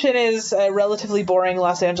description is a relatively boring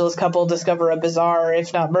Los Angeles couple discover a bizarre,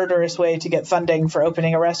 if not murderous, way to get funding for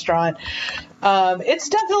opening a restaurant. It's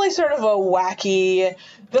definitely sort of a wacky.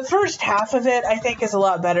 The first half of it, I think, is a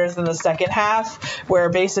lot better than the second half, where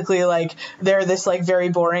basically, like, they're this, like, very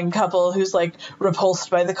boring couple who's, like, repulsed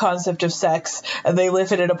by the concept of sex, and they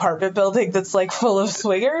live in an apartment building that's, like, full of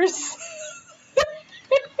swingers.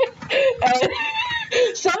 And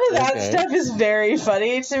some of that stuff is very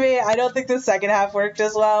funny to me. I don't think the second half worked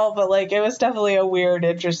as well, but, like, it was definitely a weird,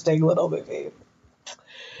 interesting little movie.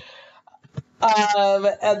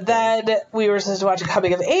 And then we were supposed to watch a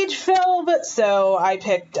coming-of-age film, so I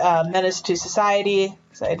picked Menace to Society,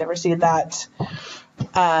 because I had never seen that.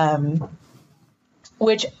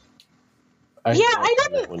 Which, I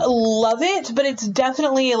didn't love it, but it's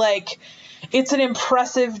definitely, like, it's an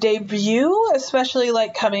impressive debut, especially,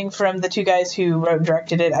 like, coming from the two guys who wrote and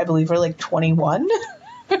directed it, I believe were, like, 21.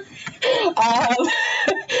 And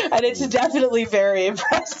it's definitely very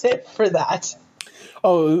impressive for that.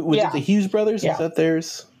 Oh, was it the Hughes brothers? Yeah. Is that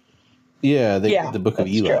theirs? Yeah, they did the Book of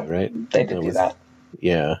Eli, true. right? They did do that.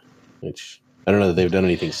 Yeah, which I don't know that they've done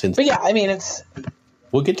anything since. But yeah, I mean, it's...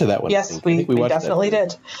 We'll get to that one. Yes, we definitely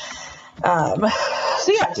did. So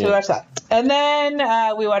we watched that. And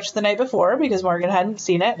then we watched The Night Before, because Morgan hadn't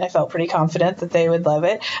seen it, and I felt pretty confident that they would love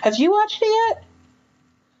it. Have you watched it yet?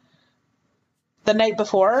 The Night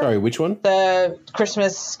Before? Sorry, which one? The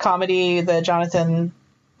Christmas comedy, the Jonathan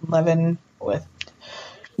Levin with...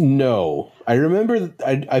 No, I remember.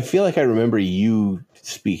 I feel like I remember you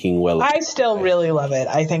speaking well. I still really love it.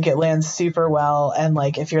 I think it lands super well. And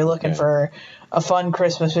like, if you're looking for a fun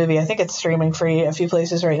Christmas movie, I think it's streaming free a few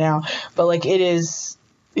places right now. But like, it's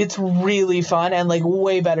really fun and like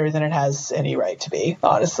way better than it has any right to be.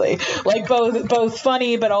 Honestly, like both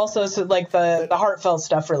funny, but also like the heartfelt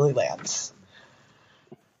stuff really lands.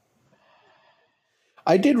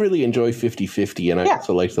 I did really enjoy 50-50, and I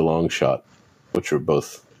also liked The Long Shot, which were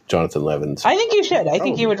both Jonathan Levin's. I think you should. I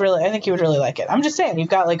think you would really like it. I'm just saying, you've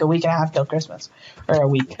got like a week and a half till Christmas, or a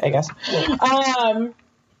week, I guess. And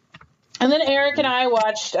then Eric and I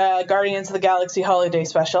watched Guardians of the Galaxy Holiday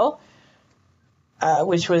Special,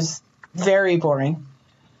 which was very boring.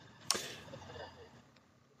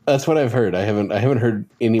 That's what I've heard. I haven't heard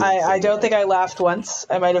any. I don't think I laughed once.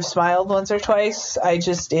 I might have smiled once or twice. I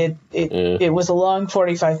just it was a long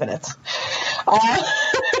 45 minutes.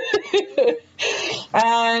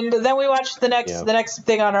 And then we watched the next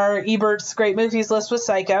thing on our Ebert's Great Movies list was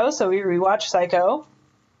Psycho. So we rewatched Psycho,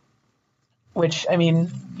 which, I mean,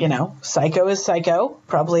 you know, Psycho is Psycho.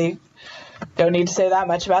 Probably don't need to say that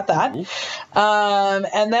much about that.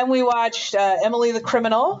 And then we watched Emily the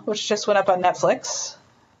Criminal, which just went up on Netflix.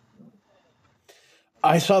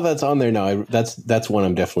 I saw that's on there now. That's one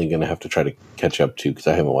I'm definitely going to have to try to catch up to because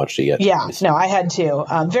I haven't watched it yet. Yeah, no, I had to.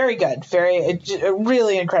 Very good.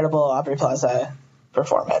 Really incredible Aubrey Plaza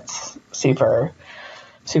performance. Super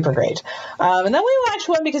great. And then we watched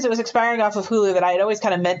one because it was expiring off of Hulu that I had always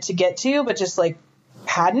kind of meant to get to, but just like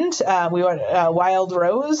hadn't. We went Wild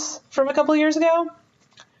Rose from a couple years ago.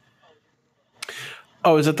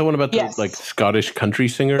 Oh, is that the one about the like Scottish country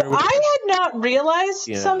singer? I had not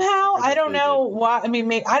realized somehow. I don't know why. I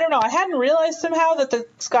mean, I don't know. I hadn't realized somehow that the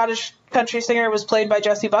Scottish country singer was played by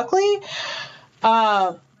Jessie Buckley.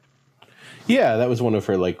 Yeah, that was one of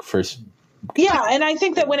her like first. Yeah, and I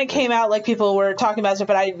think that when it came out, like people were talking about it,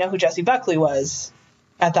 but I didn't know who Jessie Buckley was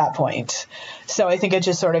at that point. So I think it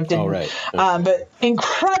just sort of didn't. Oh, right. Okay. But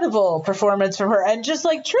incredible performance from her, and just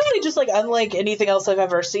like truly, just like unlike anything else I've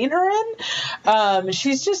ever seen her in.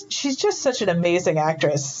 She's just such an amazing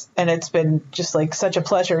actress, and it's been just like such a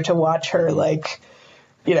pleasure to watch her, like,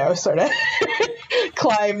 you know, sort of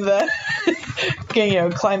climb the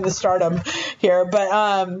stardom here.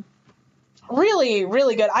 But really,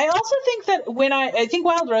 really good. I also think that when I think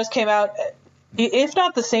Wild Rose came out, if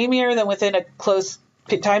not the same year, then within a close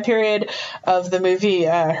time period of the movie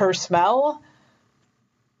Her Smell.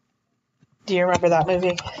 Do you remember that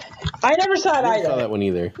movie? I never saw it either. I never saw that one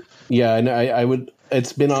either. Yeah, and I would.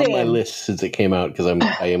 It's been on my list since it came out because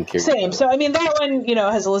I am curious. Same. So I mean, that one, you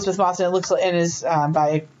know, has Elizabeth Moss and it looks like, and is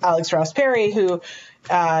by Alex Ross Perry, who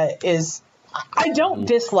is. I don't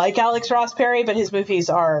dislike Alex Ross Perry, but his movies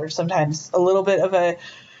are sometimes a little bit of a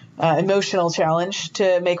emotional challenge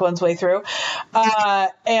to make one's way through.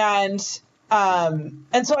 And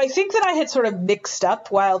so I think that I had sort of mixed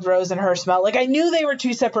up Wild Rose and Her Smell. Like I knew they were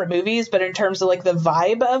two separate movies, but in terms of like the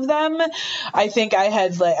vibe of them, I think I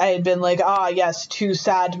had been like, yes, two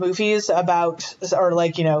sad movies about, or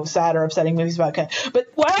like, you know, sad or upsetting movies about. But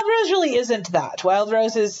Wild Rose really isn't that. Wild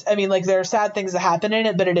Rose is, I mean, like there are sad things that happen in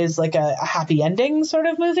it, but it is like a happy ending sort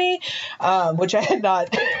of movie, which I had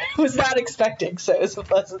was not expecting. So it was a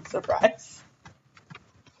pleasant surprise.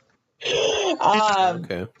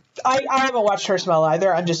 Okay. I haven't watched Her Smell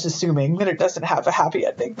either. I'm just assuming that it doesn't have a happy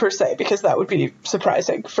ending per se, because that would be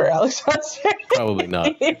surprising for Alex Ross. Probably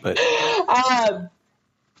not. But.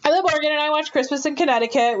 And then Morgan and I watched Christmas in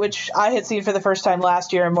Connecticut, which I had seen for the first time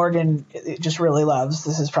last year, and Morgan just really loves.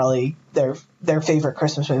 This is probably their favorite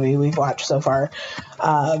Christmas movie we've watched so far.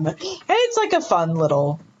 And it's like a fun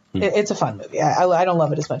little. It's a fun movie. I don't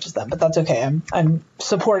love it as much as them, but that's okay. I'm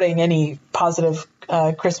supporting any positive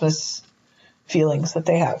Christmas feelings that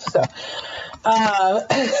they have. So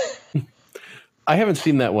I haven't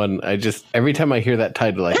seen that one. I just every time I hear that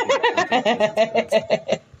title,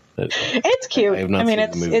 it's cute. I mean,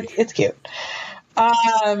 it's cute.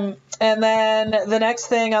 And then the next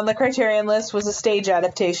thing on the Criterion list was a stage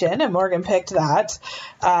adaptation, and Morgan picked that.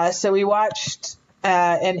 So we watched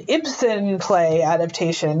an Ibsen play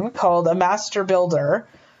adaptation called A Master Builder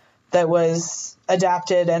that was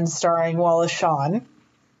adapted and starring Wallace Shawn.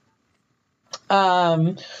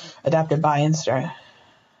 Adapted by and starring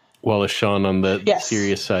Wallace Shawn on the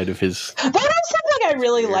serious side of his. That is something I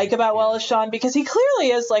really like about Wallace Shawn, because he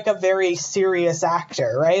clearly is like a very serious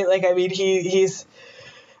actor, right? Like, I mean, he's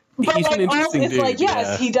like, an interesting dude. Like,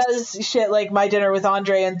 yes, he does shit like My Dinner with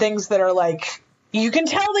Andre and things that are like, you can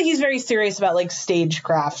tell that he's very serious about like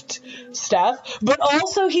stagecraft stuff, but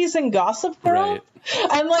also he's in Gossip Girl. Right.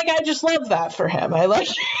 And like, I just love that for him. I like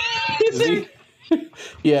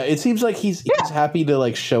Yeah, it seems like he's happy to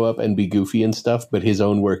like show up and be goofy and stuff, but his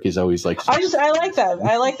own work is always like. I like that.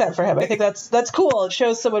 I like that for him. I think that's cool. It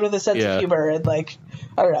shows someone with a sense of humor, and like,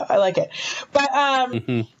 I don't know, I like it. But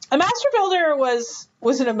A Master Builder was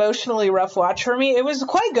an emotionally rough watch for me. It was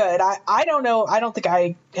quite good. I don't know. I don't think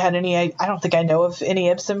I had any. I don't think I know of any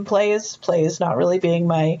Ibsen plays. Plays not really being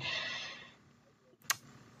my.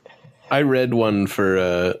 I read one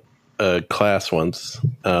for a class once.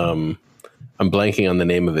 I'm blanking on the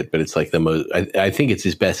name of it, but it's like the most. I think it's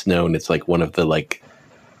his best known. It's like one of the like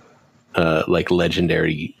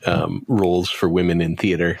legendary roles for women in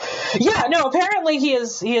theater. Yeah, no. Apparently, he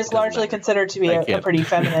is largely considered to be a pretty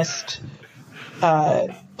feminist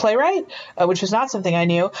playwright, which is not something I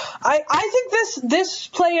knew. I think this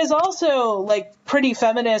play is also like pretty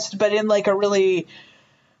feminist, but in like a really.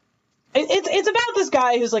 It's about this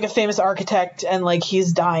guy who's like a famous architect, and like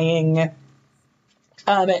he's dying.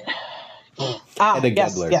 Hedda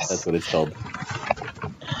yes, Gabler, yes. that's what it's called.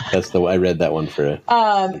 I read that one for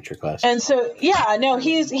a literature class. And so, yeah, no,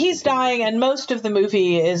 he's dying, and most of the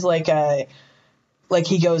movie is like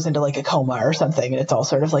he goes into like a coma or something, and it's all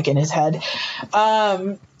sort of like in his head.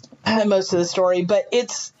 Most of the story, but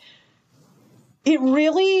it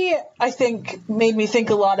really, I think, made me think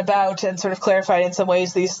a lot about and sort of clarified in some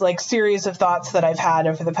ways these like series of thoughts that I've had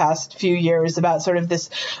over the past few years about sort of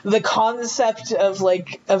the concept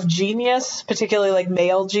of genius, particularly like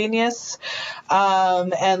male genius,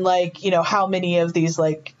 and like, you know, how many of these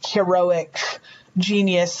like heroic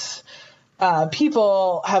genius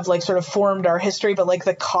people have like sort of formed our history, but like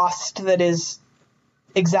the cost that is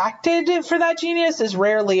exacted for that genius is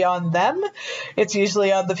rarely on them. It's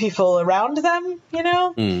usually on the people around them, you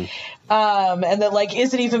know? And then like,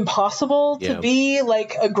 is it even possible to be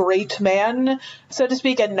like a great man, so to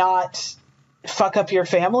speak, and not fuck up your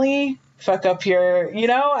family, fuck up your, you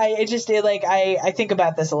know? I think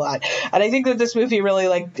about this a lot. And I think that this movie really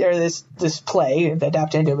this play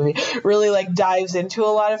adapted into a movie really like dives into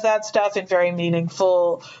a lot of that stuff in very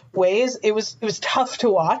meaningful ways. It was tough to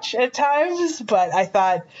watch at times, but I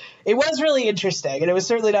thought it was really interesting, and it was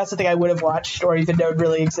certainly not something I would have watched or even known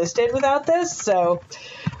really existed without this. So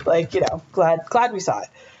like, you know, glad we saw it.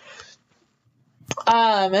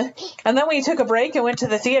 And then we took a break and went to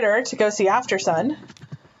the theater to go see Aftersun,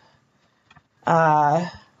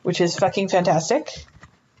 which is fucking fantastic.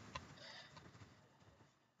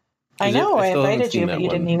 I know, I invited you, but you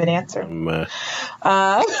didn't even answer.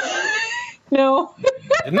 No.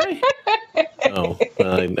 Didn't I? Oh,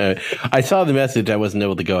 I saw the message. I wasn't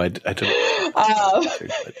able to go. I don't.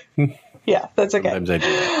 Yeah, that's okay. Sometimes I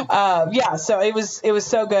do. Yeah, so it was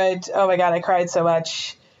so good. Oh my God, I cried so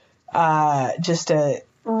much. Just a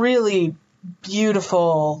really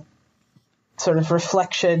beautiful sort of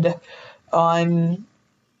reflection on,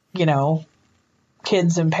 you know,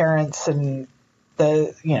 kids and parents and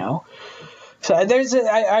the, you know. So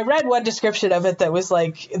I read one description of it that was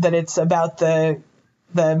like that it's about the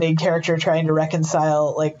main character trying to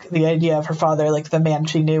reconcile like the idea of her father, like the man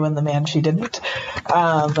she knew and the man she didn't,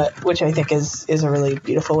 which I think is a really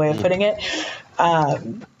beautiful way of putting it.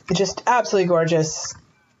 Just absolutely gorgeous.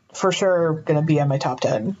 For sure going to be on my top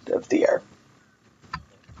 10 of the year.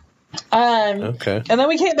 Okay. And then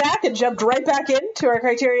we came back and jumped right back into our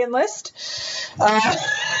Criterion list.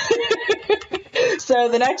 So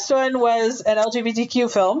the next one was an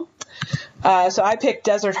LGBTQ film. So I picked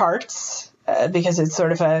Desert Hearts because it's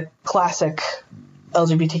sort of a classic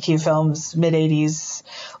LGBTQ films, mid-80s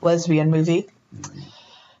lesbian movie.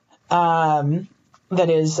 That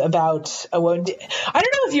is about a woman. I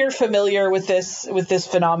don't know if you're familiar with this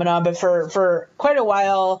phenomenon, but for quite a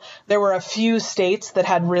while, there were a few states that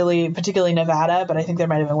had really, particularly Nevada, but I think there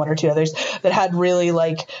might have been one or two others, that had really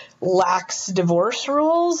like lax divorce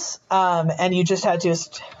rules. And you just had to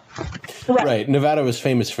Right. Nevada was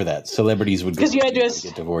famous for that. Celebrities would you had to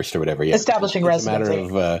get divorced or whatever. Yeah. Establishing residency.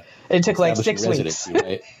 It's a matter of, it took like 6 weeks.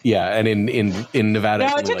 Right? Yeah. And in Nevada,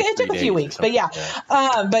 no, it took a few weeks, but yeah.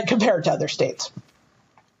 But compared to other states.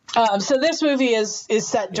 So this movie is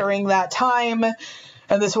set during that time,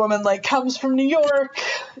 and this woman like comes from New York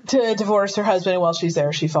to divorce her husband, and while she's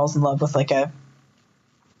there, she falls in love with like a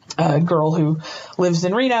girl who lives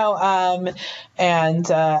in Reno.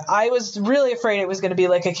 And I was really afraid it was going to be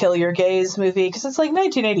like a kill your gays movie because it's like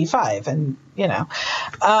 1985, and you know,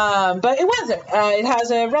 but it wasn't. It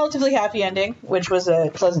has a relatively happy ending, which was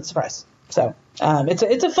a pleasant surprise. So it's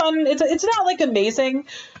a fun. It's not like amazing.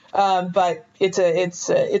 But it's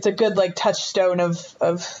a good like touchstone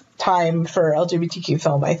of time for LGBTQ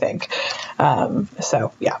film, I think.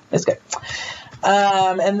 So yeah, it's good.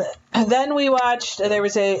 And then we watched. There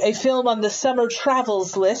was a film on the summer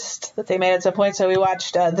travels list that they made at some point. So we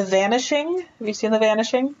watched The Vanishing. Have you seen The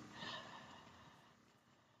Vanishing?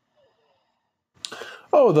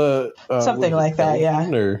 Oh, the something like that. Yeah.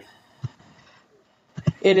 Or...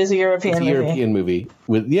 It is a European movie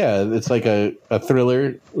with it's like a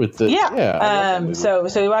thriller with the so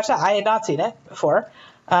we watched that. I had not seen it before,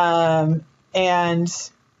 and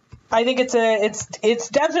I think it's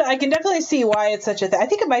definitely, I can definitely see why it's such a thing. I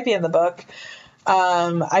think it might be in the book.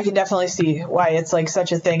 I can definitely see why it's like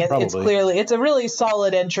such a thing. It's a really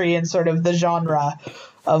solid entry in sort of the genre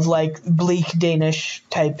of like bleak Danish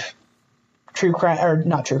type true crime, or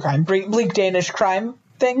not true crime, bleak Danish crime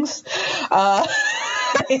things.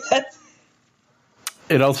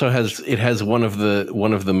 It also has one of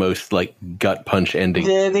the most like gut punch endings.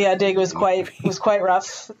 The ending was quite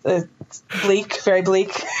rough. Bleak, very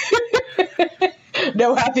bleak.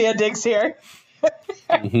 No happy endings here.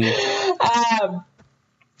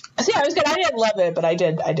 So yeah, it was good. I didn't love it, but I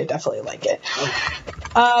did definitely like it.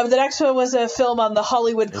 The next one was a film on the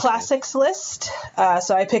Hollywood Classics list.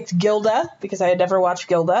 So I picked Gilda because I had never watched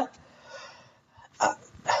Gilda.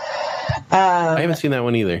 I haven't seen that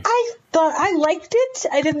one either. I thought I liked it.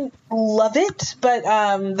 I didn't love it, but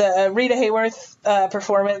the Rita Hayworth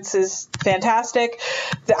performance is fantastic.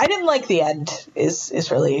 I didn't like the end.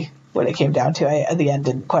 Is really what it came down to. The end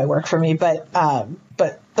didn't quite work for me, but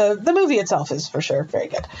the movie itself is for sure very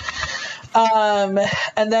good.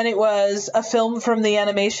 And then it was a film from the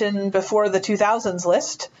animation before the 2000s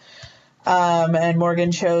list. And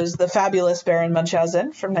Morgan chose The Fabulous Baron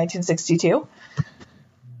Munchausen from 1962.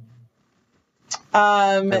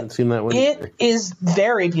 I haven't seen that one either. It is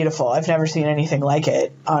very beautiful. I've never seen anything like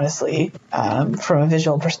it, honestly, from a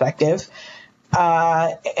visual perspective.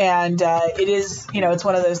 And it is, it's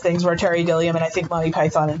one of those things where Terry Gilliam and I think Monty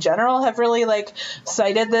Python in general have really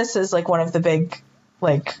cited this as one of the big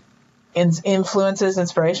influences,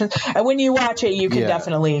 inspirations. And when you watch it, you can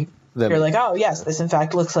definitely, you're like, oh yes, this in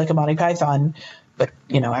fact looks like a Monty Python, but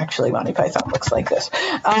actually Monty Python looks like this.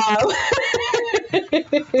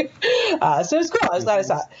 So it's cool. I was glad I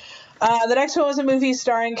saw it. The next one was a movie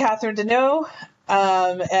starring Catherine Deneuve,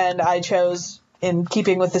 and I chose, in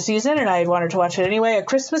keeping with the season, and I had wanted to watch it anyway, A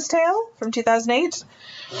Christmas Tale from 2008.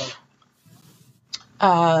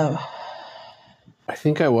 I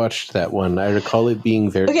think I watched that one. I recall it being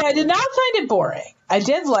very... Okay, I did not find it boring. I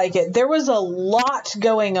did like it. There was a lot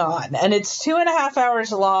going on, and it's 2.5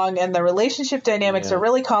 hours long, and the relationship dynamics are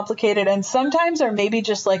really complicated, and sometimes are maybe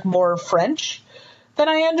just more French than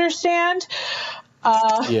I understand.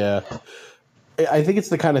 Yeah. I think it's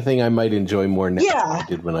the kind of thing I might enjoy more now than I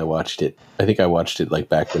did when I watched it. I think I watched it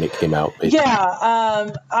back when it came out. Basically.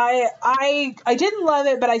 Yeah, I didn't love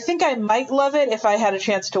it, but I think I might love it if I had a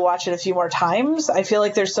chance to watch it a few more times. I feel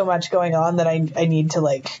like there's so much going on that I need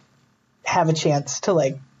to have a chance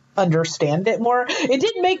to understand it more. It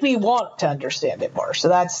did make me want to understand it more, so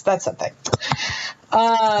that's something.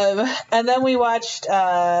 And then we watched.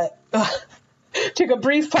 Took a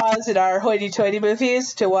brief pause in our hoity-toity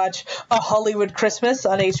movies to watch A Hollywood Christmas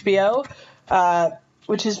on HBO,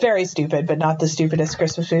 which is very stupid, but not the stupidest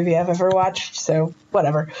Christmas movie I've ever watched, so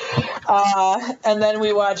whatever. And then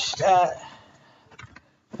we watched A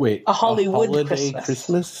Hollywood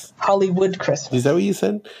Christmas. Hollywood Christmas. Is that what you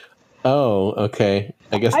said? Oh, okay.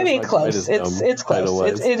 I guess I mean, close. It's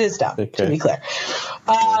close. It is dumb, to be clear.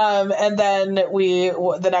 And then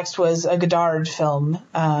the next was a Godard film,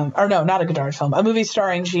 or no, not a Godard film, a movie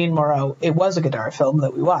starring Jean Moreau. It was a Godard film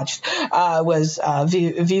that we watched. Was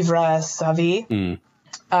Vivre sa vie,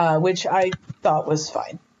 which I thought was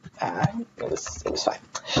fine. It was fine.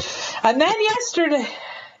 And then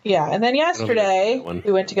yesterday,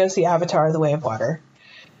 we went to go see Avatar: The Way of Water,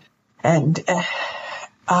 and.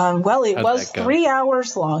 It was 3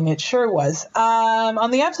 hours long. It sure was.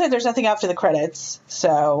 On the website, there's nothing after the credits,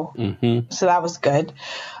 so that was good. No,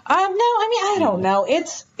 I don't know.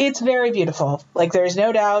 It's very beautiful. There's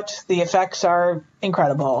no doubt the effects are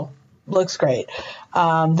incredible. Looks great.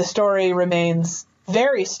 The story remains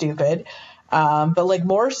very stupid, but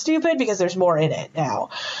more stupid because there's more in it now.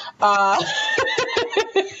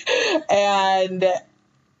 And.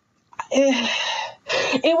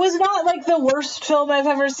 It was not the worst film I've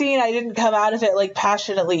ever seen. I didn't come out of it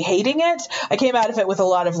passionately hating it. I came out of it with a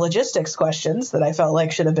lot of logistics questions that I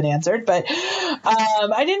felt should have been answered, but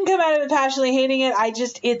I didn't come out of it passionately hating it.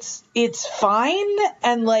 It's fine,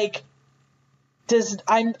 and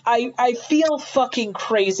I feel fucking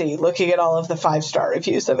crazy looking at all of the 5-star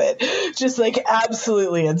reviews of it. Just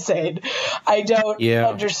absolutely insane. I don't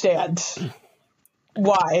understand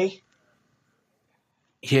why.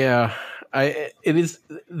 Yeah. This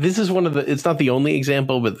is one of the, it's not the only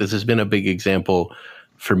example, but this has been a big example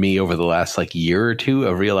for me over the last year or two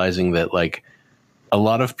of realizing that a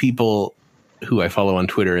lot of people who I follow on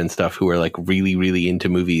Twitter and stuff who are really, really into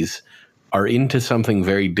movies are into something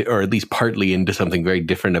or at least partly into something very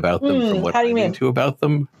different about them from what I'm into about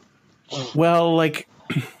them. Well,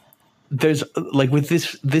 there's with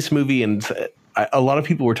this movie, and a lot of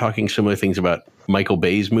people were talking similar things about Michael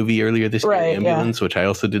Bay's movie earlier this year, Ambulance, which I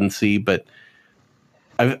also didn't see. But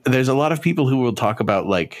there's a lot of people who will talk about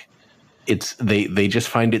they just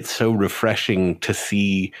find it so refreshing to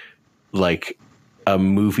see a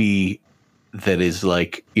movie that is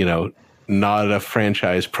not a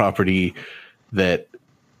franchise property, that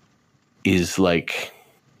is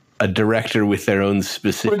a director with their own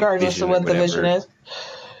specific regardless of what the vision is.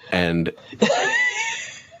 And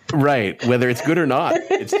right, whether it's good or not,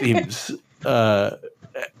 it seems.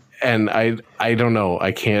 And I don't know.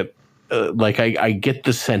 I can't. I get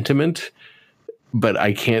the sentiment, but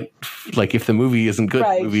I can't, like, if the movie isn't good,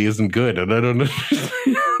 the movie isn't good, and I don't know.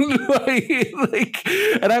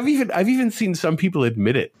 And I've even seen some people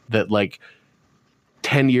admit it, that like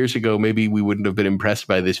 10 years ago, maybe we wouldn't have been impressed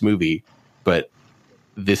by this movie, but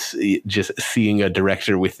this, just seeing a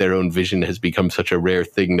director with their own vision has become such a rare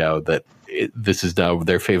thing now that this is now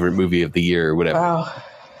their favorite movie of the year or whatever. Wow.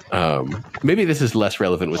 Maybe this is less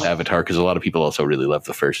relevant with Avatar because a lot of people also really love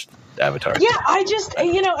the first Avatar. Yeah, I just, and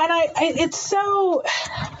it's so,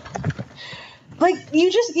 like,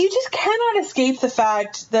 you just cannot escape the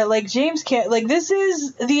fact that, like, James can't, like, this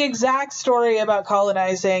is the exact story about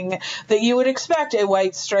colonizing that you would expect a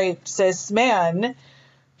white, straight, cis man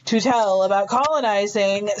to tell about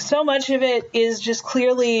colonizing. So much of it is just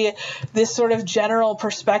clearly this sort of general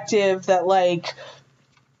perspective that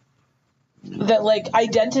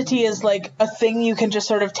identity is like a thing you can just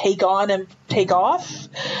sort of take on and take off,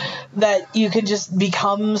 that you can just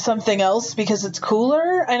become something else because it's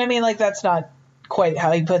cooler. And I mean, like, that's not quite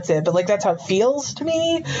how he puts it, but like, that's how it feels to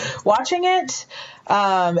me watching it.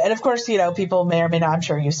 And of course, people may or may not, I'm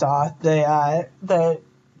sure you saw the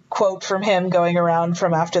quote from him going around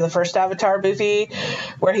from after the first Avatar movie,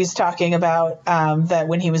 where he's talking about that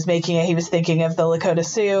when he was making it, he was thinking of the Lakota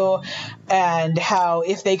Sioux and how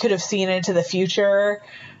if they could have seen into the future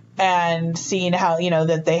and seen how,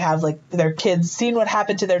 that they have like their kids, seen what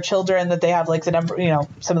happened to their children, that they have like the number,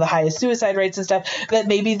 some of the highest suicide rates and stuff, that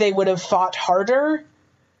maybe they would have fought harder.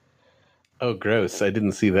 Oh, gross. I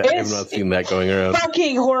didn't see that. I have not seen that going around.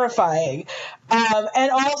 Fucking horrifying.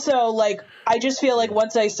 And also, like, I just feel like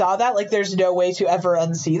once I saw that, like, there's no way to ever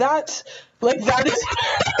unsee that. Like, that is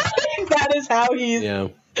that is how he's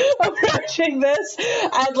approaching this.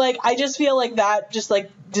 And, like, I just feel like that just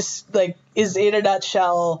is in a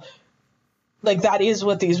nutshell, like, that is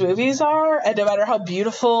what these movies are. And no matter how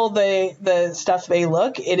beautiful the stuff may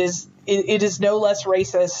look, it is no less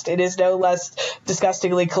racist. It is no less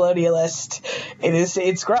disgustingly colonialist.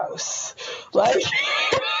 It's gross. Like,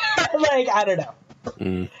 like, I don't know.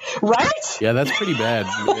 Mm. Right? Yeah, that's pretty bad.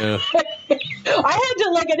 Yeah. I had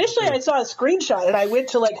to, like, initially I saw a screenshot and I went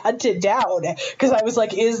to, like, hunt it down because I was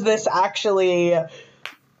like, is this actually...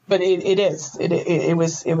 But it is. It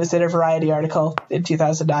was in a Variety article in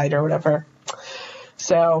 2009 or whatever.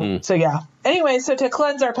 So yeah. Anyway, so to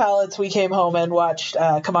cleanse our palates, we came home and watched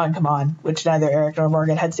Come On, Come On, which neither Eric nor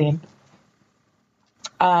Morgan had seen.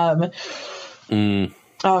 Oh,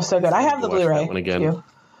 so good. I have the Blu-ray. One again.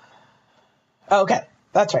 Oh, okay,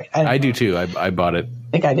 that's right. I do too. I bought it.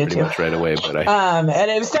 I think I did pretty too. Much right away, but and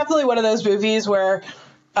it was definitely one of those movies where,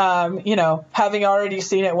 having already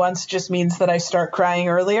seen it once just means that I start crying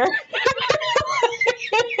earlier.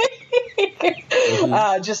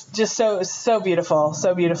 Just so beautiful,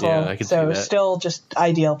 so beautiful. Yeah, I can see that. Still just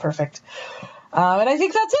ideal, perfect. And I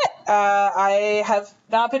think that's it. I have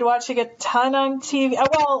not been watching a ton on TV. Oh,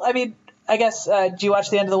 well, I mean, I guess, do you watch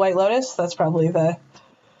The End of the White Lotus? That's probably the...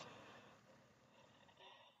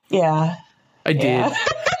 Yeah. I did.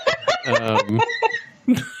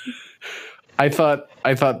 I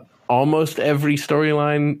thought almost every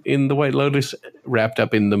storyline in The White Lotus wrapped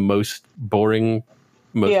up in the most boring,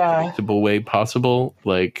 most predictable way possible.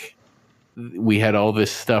 Like, we had all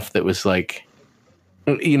this stuff that was like,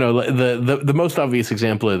 the most obvious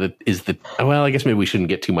example of it is the, well, I guess maybe we shouldn't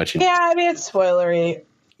get too much into. Yeah, I mean, it's spoilery.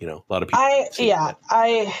 A lot of people.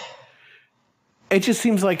 It just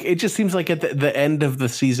seems like at the end of the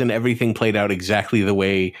season, everything played out exactly the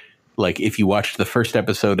way. Like, if you watched the first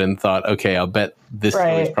episode and thought, okay, I'll bet this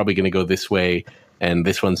story is probably going to go this way, and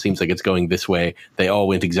this one seems like it's going this way, they all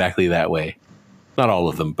went exactly that way. Not all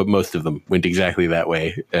of them, but most of them went exactly that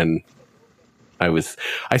way. And I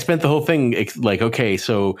spent the whole thing like, okay,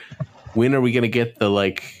 so when are we going to get the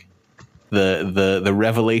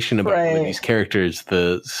revelation about these characters,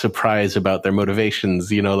 the surprise about their motivations,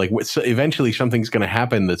 so eventually something's going to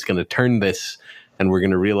happen that's going to turn this, and we're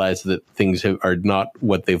going to realize that things are not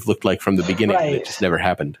what they've looked like from the beginning. And it just never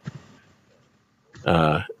happened.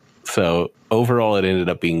 So overall, it ended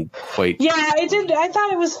up being quite... Yeah, it did. I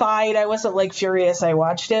thought it was fine. I wasn't, like, furious I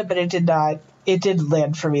watched it, but it didn't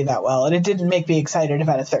land for me that well, and it didn't make me excited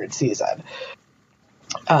about a third season.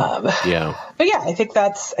 But yeah, I think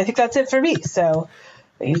that's it for me. So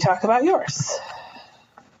you talk about yours.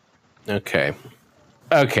 Okay.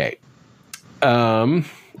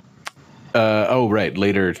 Right.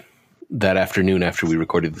 Later that afternoon, after we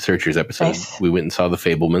recorded the Searchers episode, we went and saw The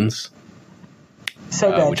Fabelmans.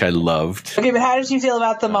 So good. Which I loved. Okay, but how did you feel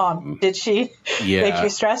about the mom? Did she make you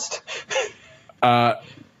stressed? Kind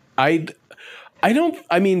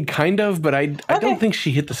of, but I don't think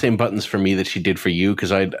she hit the same buttons for me that she did for you,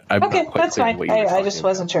 because I'm not quite that's clear fine. what you were I just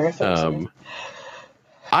wasn't sure if it was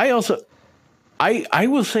I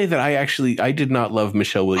will say that I did not love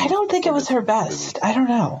Michelle Williams. I don't think it was her best. I don't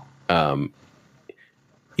know.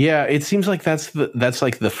 Yeah, it seems like that's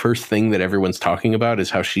like the first thing that everyone's talking about is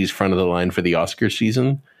how she's front of the line for the Oscar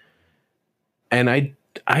season. And I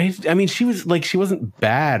mean, she wasn't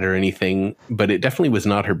bad or anything, but it definitely was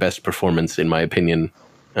not her best performance, in my opinion.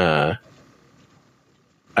 I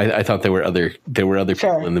thought there were other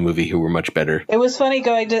people in the movie who were much better. It was funny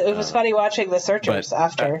funny watching The Searchers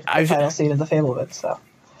after the final scene of The Fabelmans. So.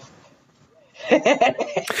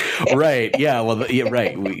 Right. Yeah. Well. Yeah.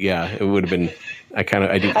 Right. Yeah. It would have been. I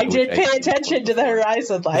did pay attention to the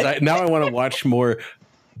horizon line. Now I want to watch more.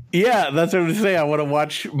 Yeah, that's what I'm saying. I want to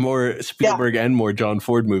watch more Spielberg and more John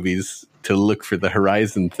Ford movies to look for the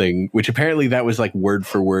horizon thing, which apparently that was like word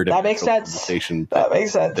for word. That makes sense. That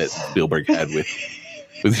makes sense. That Spielberg had with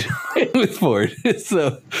Ford.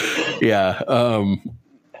 So, yeah.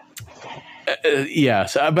 Yeah.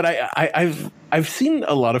 So, but I've seen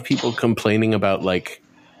a lot of people complaining about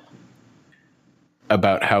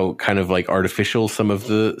how kind of like artificial some of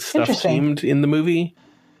the stuff seemed in the movie,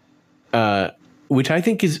 which I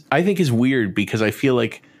think is weird because I feel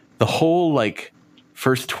like the whole like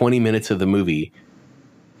first 20 minutes of the movie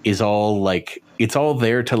is all like, it's all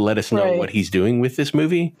there to let us know what he's doing with this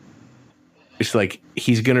movie. It's like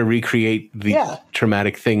he's going to recreate these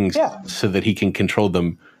traumatic things so that he can control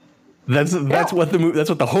them. That's what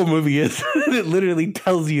the whole movie is. It literally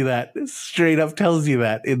tells you that, straight up tells you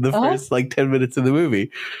that in the first like 10 minutes of the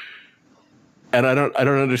movie. And I don't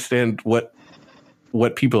understand what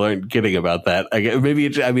people aren't getting about that. Maybe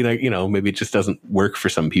it just doesn't work for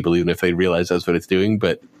some people, even if they realize that's what it's doing.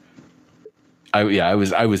 But I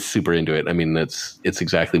was super into it. I mean, it's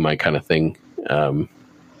exactly my kind of thing.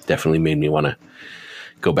 Definitely made me want to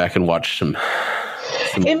go back and watch some.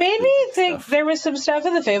 It made me think there was some stuff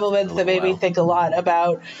in The Fabelmans that made me think a lot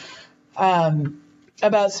about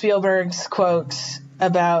Spielberg's quotes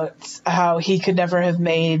about how he could never have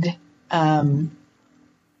made Close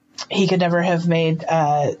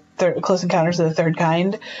Encounters of the Third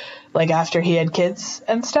Kind, like after he had kids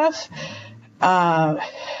and stuff.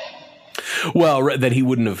 Well, that he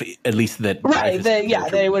wouldn't have, at least that. Right.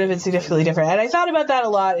 That it would have been significantly different. And I thought about that a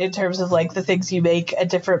lot in terms of like the things you make at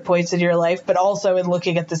different points in your life, but also in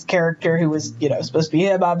looking at this character who was, supposed to be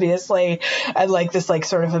him, obviously, and like this like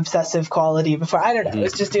sort of obsessive quality before. I don't know. It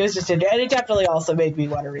was just, and it definitely also made me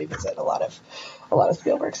want to revisit a lot of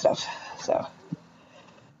Spielberg stuff. So.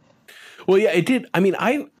 Well, yeah, it did. I mean,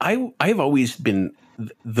 I've always been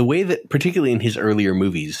the way that, particularly in his earlier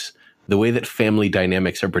movies, the way that family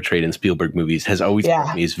dynamics are portrayed in Spielberg movies has always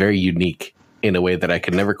struck me as very unique in a way that I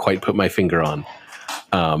could never quite put my finger on.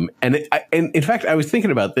 And in fact, I was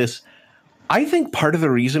thinking about this. I think part of the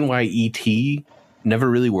reason why E.T. never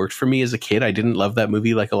really worked for me as a kid, I didn't love that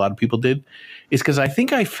movie like a lot of people did, is because I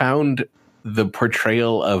think I found the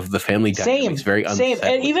portrayal of the family dynamics very unsettling.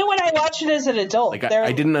 Same. And even when I watched it as an adult,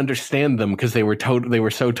 I didn't understand them because they were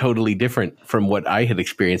so totally different from what I had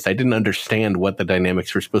experienced. I didn't understand what the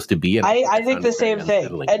dynamics were supposed to be. And I think the same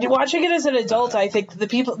thing. And watching it as an adult, I think the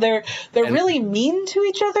people they're really mean to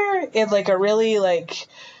each other in like a really like,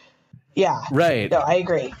 right. No, I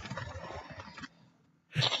agree.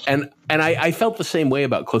 And I felt the same way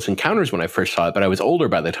about Close Encounters when I first saw it, but I was older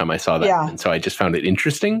by the time I saw that, and so I just found it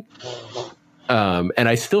interesting. And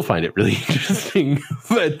I still find it really interesting,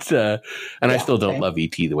 but I still don't love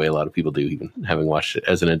E.T. the way a lot of people do, even having watched it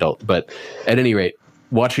as an adult. But at any rate,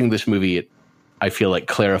 watching this movie, I feel like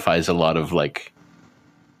clarifies a lot of like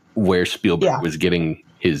where Spielberg was getting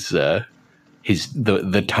the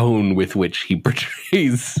tone with which he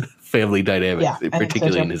portrays family dynamics,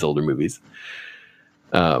 particularly in his older movies.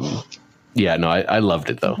 I loved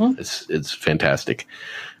it though. Mm-hmm. It's fantastic.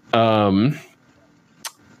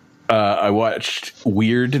 I watched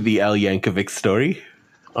Weird, the Al Yankovic story.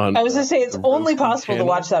 I was going to say, it's only possible to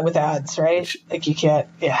watch that with ads, right? Like you can't,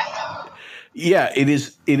 Yeah, it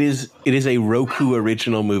is a Roku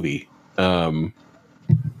original movie.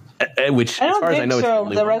 Which, as far as I know, so.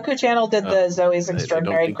 The Roku channel did the Zoe's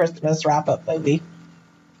Extraordinary Christmas wrap-up movie.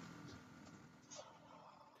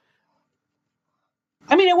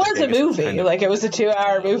 I mean, it was a movie. Like, it was a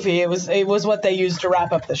 2-hour movie. It was what they used to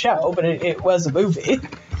wrap up the show, but it was a movie.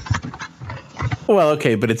 Well,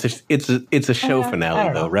 okay, but it's a show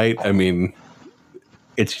finale, though, right? I mean,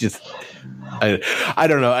 it's just I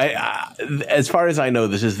don't know. I as far as I know,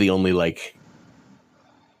 this is the only like,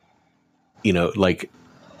 I don't.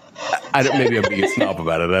 Maybe I'm being a snob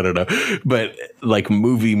about it. I don't know, but like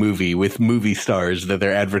movie with movie stars that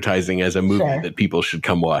they're advertising as a movie that people should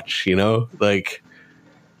come watch. Like.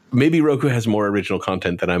 maybe Roku has more original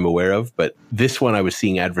content than I'm aware of, but this one I was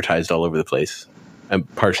seeing advertised all over the place.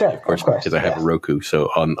 And partially, of course, because I have a Roku. So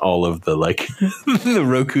on all of the the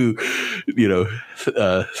Roku, the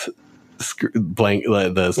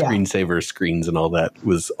screensaver screens and all that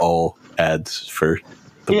was all ads for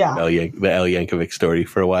the Al Yankovic story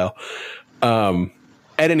for a while.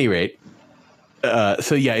 At any rate,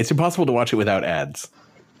 so yeah, it's impossible to watch it without ads.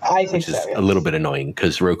 I think which is a little bit annoying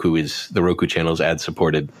because the Roku channel is ad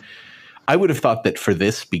supported. I would have thought that for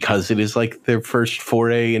this, because it is like their first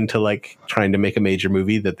foray into like trying to make a major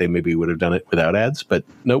movie, that they maybe would have done it without ads, but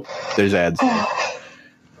nope, there's ads.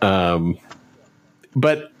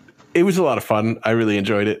 But it was a lot of fun. I really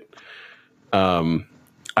enjoyed it.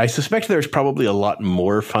 I suspect there's probably a lot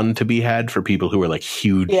more fun to be had for people who are like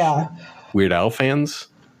huge Weird Al fans,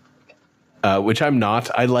 which I'm not.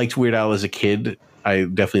 I liked Weird Al as a kid. I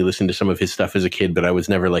definitely listened to some of his stuff as a kid, but I was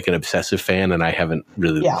never like an obsessive fan, and I haven't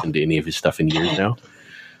really listened to any of his stuff in years now.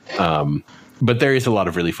 But there is a lot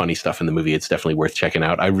of really funny stuff in the movie. It's definitely worth checking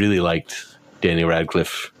out. I really liked Daniel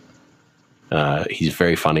Radcliffe. He's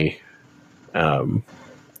very funny. And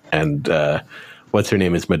what's her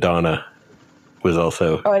name is Madonna was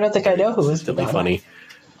also. Oh, I don't think I know who was really funny.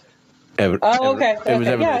 Okay. It was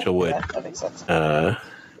Evan Rachel Wood. Yeah, that makes sense.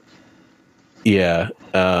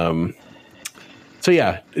 So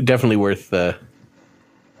yeah, definitely worth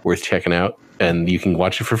checking out, and you can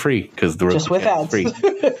watch it for free because the just with ads. Free.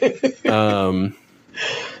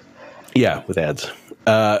 Yeah, with ads.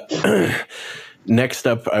 Next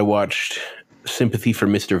up, I watched Sympathy for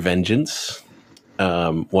Mr. Vengeance.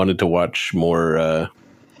 Wanted to watch more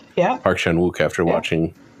Park Chan-wook after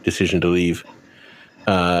watching Decision to Leave,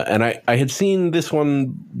 and I had seen this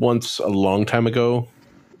one once a long time ago,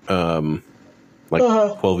 12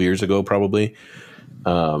 years ago probably.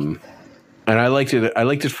 And I liked it. I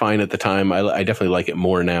liked it fine at the time. I definitely like it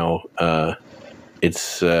more now.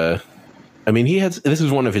 It's, this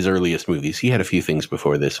is one of his earliest movies. He had a few things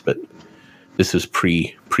before this, but this is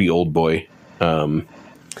pre Old Boy. I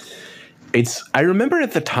remember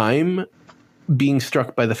at the time being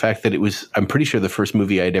struck by the fact that it was, I'm pretty sure, the first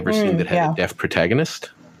movie I'd ever seen that had a deaf protagonist.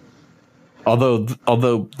 Although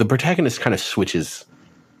the protagonist kind of switches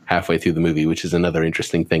halfway through the movie, which is another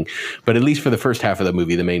interesting thing. But at least for the first half of the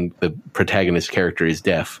movie, the protagonist character is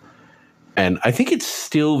deaf. And I think it's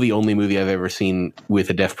still the only movie I've ever seen with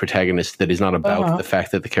a deaf protagonist that is not about the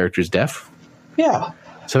fact that the character is deaf. Yeah.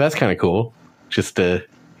 So that's kind of cool. Just an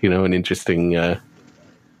interesting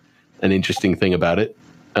thing about it.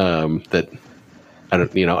 That I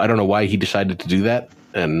don't know why he decided to do that.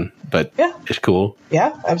 But it's cool.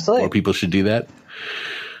 Yeah, absolutely. More people should do that.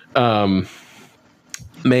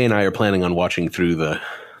 May and I are planning on watching through the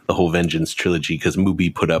whole Vengeance trilogy because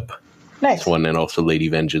Mubi put up this one and also Lady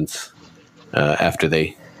Vengeance after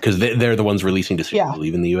because they're the ones releasing Decision to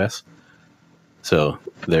Leave in the US. So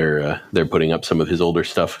they're putting up some of his older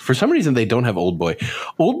stuff. For some reason, they don't have Old Boy.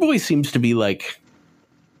 Old Boy seems to be like,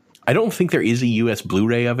 I don't think there is a US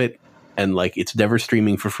Blu-ray of it, and like it's never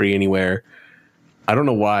streaming for free anywhere. I don't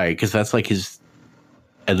know why, because that's like his,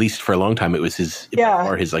 at least for a long time, it was his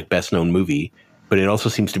like best known movie. But it also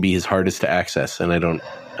seems to be his hardest to access, and I don't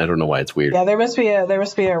know why it's weird. Yeah, there must be a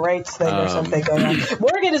rights thing or something going on.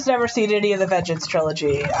 Morgan has never seen any of the Vengeance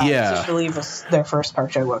trilogy. Decision to Leave was their first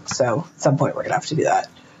Park Chan-wook, so at some point we're gonna have to do that.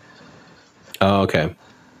 Oh, okay.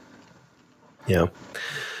 Yeah.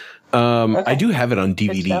 I do have it on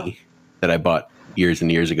DVD that I bought years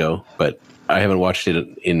and years ago, but I haven't watched it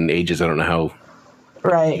in ages. I don't know how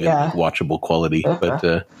watchable quality,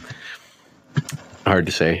 but hard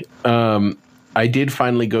to say. I did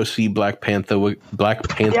finally go see Black Panther. Yeah,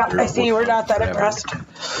 I see you were not that impressed.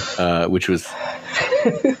 Which was,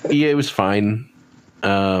 it was fine.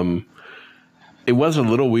 It was a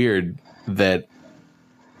little weird that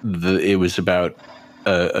it was about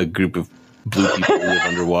a group of blue people who live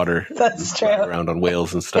underwater. That's true. Around on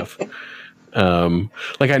whales and stuff. I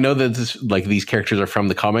know that these characters are from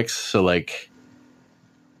the comics, so it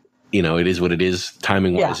is what it is.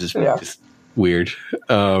 Timing wise is just weird.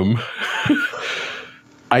 I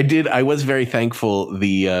was very thankful.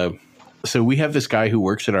 So we have this guy who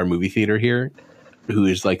works at our movie theater here, who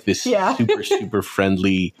is like this super, super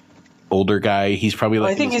friendly older guy. He's probably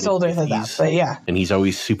I think he's older than that, but yeah. And he's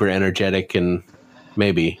always super energetic and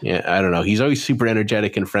I don't know. He's always super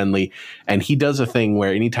energetic and friendly. And he does a thing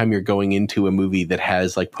where anytime you're going into a movie that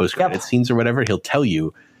has like post-credit scenes or whatever, he'll tell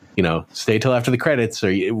you, stay till after the credits,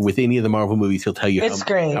 or with any of the Marvel movies, he'll tell you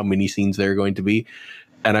how many scenes there are going to be.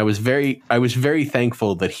 And I was very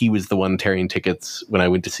thankful that he was the one tearing tickets when I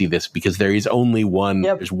went to see this, because there is only one.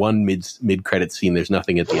 Yep. There's one mid credit scene. There's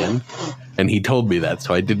nothing at the end, and he told me that.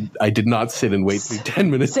 So I did not sit and wait through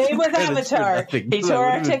 10 minutes. Same with Avatar. He tore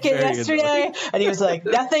our ticket yesterday, and he was like,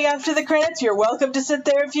 "Nothing after the credits. You're welcome to sit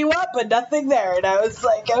there if you want, but nothing there." And I was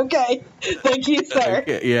like, "Okay, thank you, sir."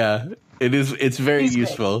 Okay, yeah. It's very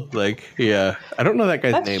useful. Great. Like, yeah, I don't know that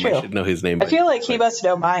guy's name. True. I should know his name. I feel like he must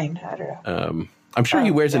know mine. I don't know. I'm sure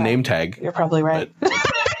he wears a name tag. You're probably right.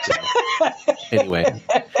 But, anyway,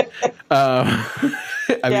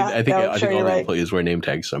 I think all the employees wear name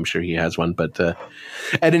tags, so I'm sure he has one. But at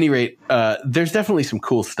any rate, there's definitely some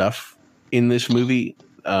cool stuff in this movie.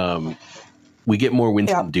 We get more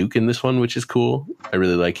Winston Duke in this one, which is cool. I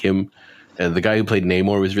really like him. The guy who played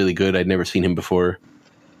Namor was really good. I'd never seen him before.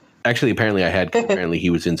 Actually, apparently I had. Apparently he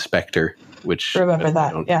was in Spectre, which remember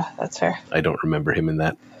that. Yeah, that's fair. I don't remember him in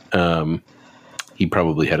that. He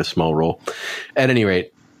probably had a small role. At any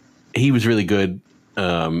rate, he was really good.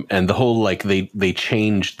 And the whole, like, they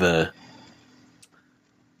changed the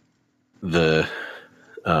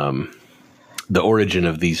origin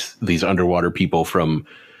of these underwater people from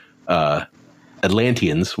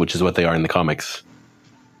Atlanteans, which is what they are in the comics,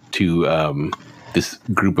 to this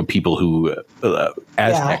group of people who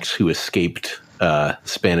Aztecs who escaped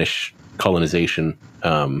Spanish colonization.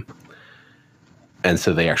 And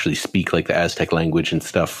so they actually speak like the Aztec language and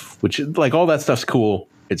stuff, which, like, all that stuff's cool.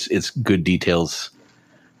 It's good details.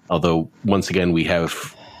 Although, once again, we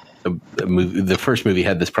have a movie. The first movie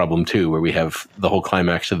had this problem too, where we have the whole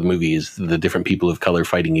climax of the movie is the different people of color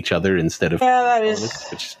fighting each other instead of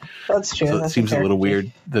that's true. So it seems a little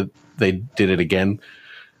weird that they did it again.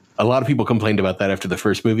 A lot of people complained about that after the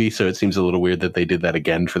first movie, so it seems a little weird that they did that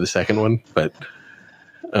again for the second one. But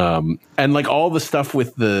and like all the stuff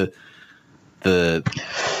with the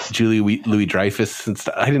Julie Louis-Dreyfus and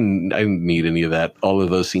stuff, I didn't need any of that. All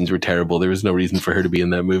of those scenes were terrible. There was no reason for her to be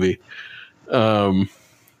in that movie. But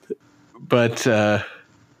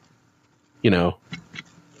you know,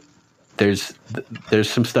 there's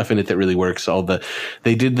some stuff in it that really works.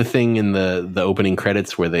 They did the thing in the opening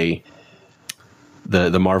credits where the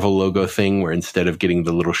Marvel logo thing, where instead of getting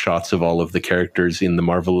the little shots of all of the characters in the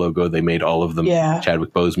Marvel logo, they made all of them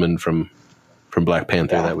Chadwick Boseman from Black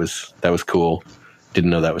Panther. Yeah. That was cool. Didn't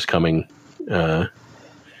know that was coming. Angela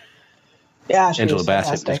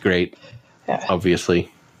Bassett was great, obviously.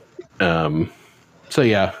 So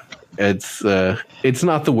yeah, it's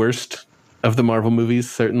not the worst of the Marvel movies,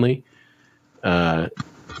 certainly. Not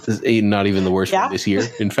even the worst of this year,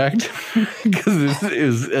 in fact, because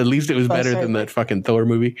at least it was better than that fucking Thor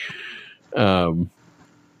movie.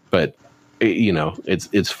 But you know,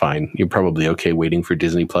 it's fine. You're probably okay waiting for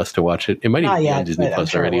Disney Plus to watch it. It might even be on Disney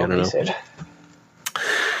Plus already. I don't know.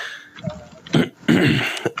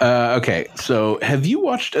 Okay, so have you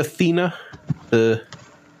watched Athena, the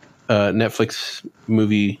Netflix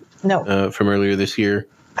movie? No. From earlier this year?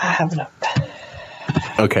 I have not.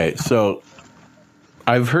 Okay, so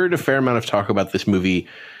I've heard a fair amount of talk about this movie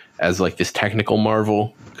as like this technical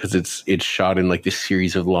marvel, because it's shot in like this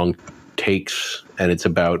series of long takes, and it's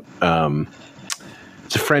about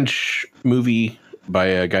it's a French movie by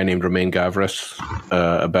a guy named Romain Gavras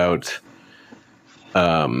about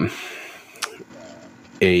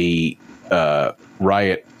a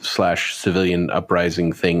riot / civilian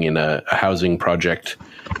uprising thing in a housing project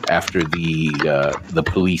after the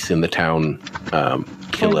police in the town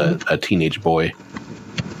kill a teenage boy.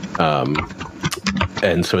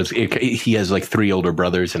 And so he has like 3 older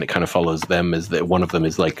brothers, and it kind of follows them as that one of them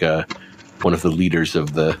is like one of the leaders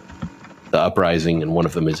of the uprising, and one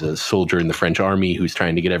of them is a soldier in the French army who's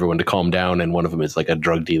trying to get everyone to calm down, and one of them is like a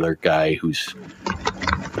drug dealer guy who's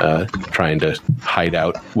trying to hide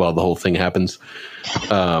out while the whole thing happens.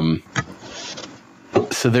 So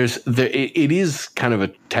it is kind of a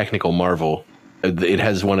technical marvel. It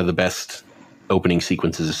has one of the best opening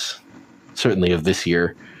sequences, certainly of this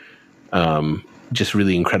year. Just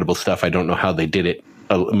really incredible stuff. I don't know how they did it.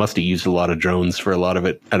 Must have used a lot of drones for a lot of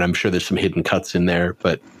it, and I'm sure there's some hidden cuts in there,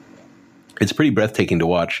 but it's pretty breathtaking to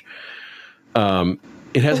watch.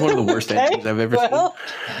 It has one of the worst endings I've ever seen.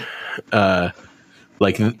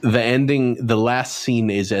 Like the ending, the last scene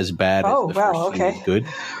is as bad as the first scene is good.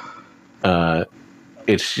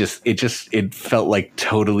 It felt like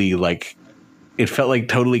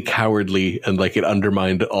totally cowardly, and like it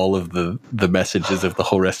undermined all of the messages of the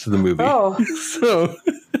whole rest of the movie. So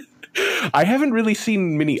I haven't really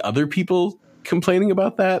seen many other people complaining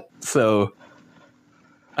about that, so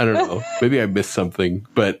I don't know. Maybe I missed something,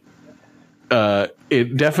 but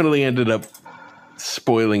it definitely ended up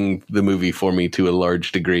spoiling the movie for me to a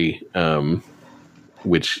large degree.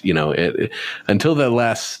 which, until the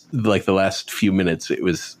last few minutes, it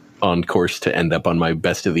was on course to end up on my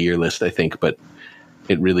best of the year list, I think, but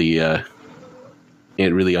it really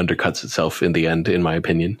undercuts itself in the end, in my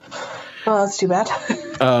opinion. Well, that's too bad.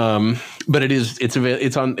 But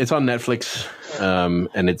it's on Netflix,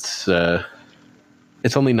 and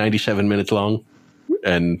it's only 97 minutes long,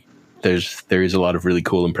 and there is a lot of really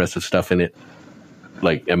cool, impressive stuff in it.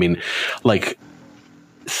 Like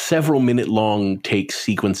several minute long take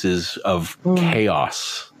sequences of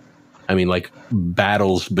chaos. I mean, like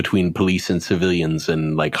battles between police and civilians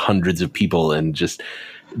and like hundreds of people, and just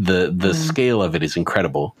the scale of it is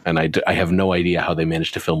incredible. And I have no idea how they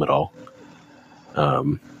managed to film it all.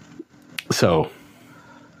 So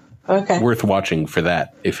worth watching for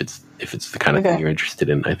that if it's the kind of thing you're interested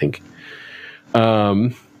in, I think.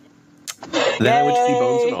 Then I went to see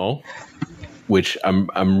Bones and All, which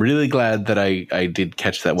I'm really glad that I did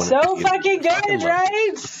catch that one. So fucking good,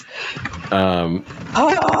 right?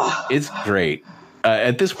 It's great.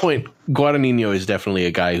 At this point, Guadagnino is definitely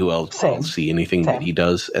a guy who I'll see anything that he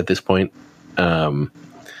does at this point.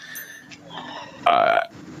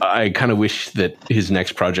 I kind of wish that his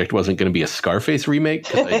next project wasn't going to be a Scarface remake,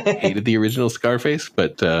 because I hated the original Scarface,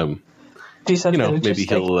 but maybe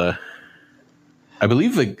he'll. I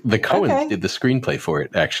believe the Coens did the screenplay for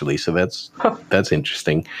it, actually, so that's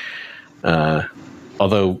interesting.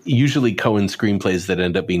 Although usually Coen screenplays that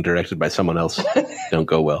end up being directed by someone else don't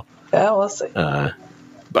go well. Yeah, we'll see. So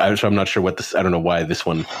I'm not sure I don't know why this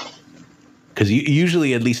one. Because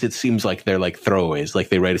usually, at least it seems like they're like throwaways. Like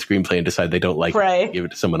they write a screenplay and decide they don't like it, give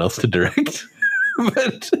it to someone else to direct.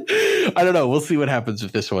 But I don't know. We'll see what happens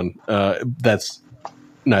with this one. That's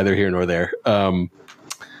neither here nor there.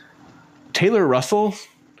 Taylor Russell,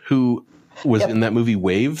 who was in that movie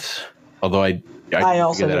Waves, although I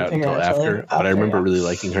also figured that out until after, but I remember really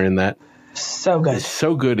liking her in that. So good. It's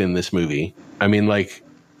so good in this movie. I mean, like,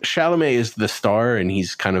 Chalamet is the star, and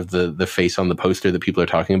he's kind of the face on the poster that people are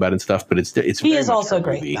talking about and stuff. But he is also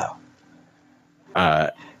great, though. I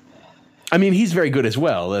mean, he's very good as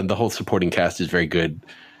well, and the whole supporting cast is very good.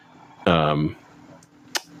 Andre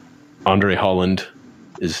Holland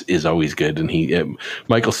is always good, and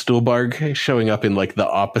Michael Stuhlbarg showing up in like the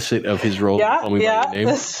opposite of his role. Call Me by Your Name.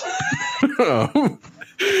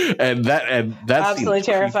 and that's absolutely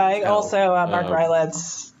terrifying. Also, Mark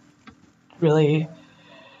Rylance really.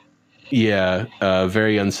 Yeah,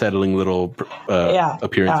 very unsettling little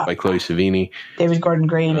appearance by Chloe Sevigny. David Gordon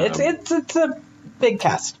Green. It's a big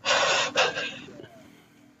cast.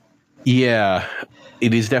 Yeah,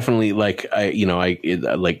 it is definitely like I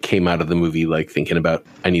came out of the movie like thinking about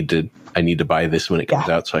I need to buy this when it comes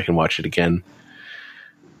out so I can watch it again.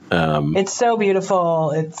 It's so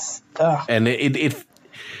beautiful. It's and it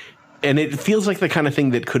feels like the kind of thing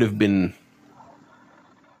that could have been.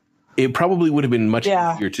 It probably would have been much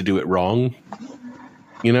easier to do it wrong,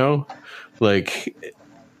 like,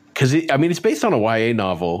 because it's based on a YA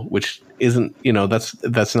novel, which isn't,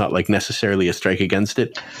 that's not like necessarily a strike against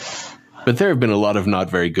it, but there have been a lot of not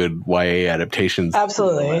very good YA adaptations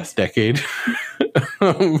absolutely in the last decade.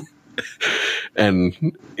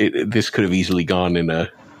 And this could have easily gone in a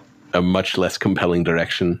much less compelling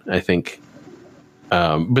direction, I think.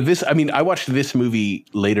 But I watched this movie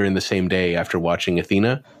later in the same day after watching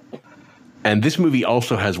Athena. And this movie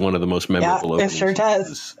also has one of the most memorable openings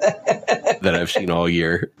that I've seen all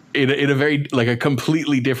year in a very, like, a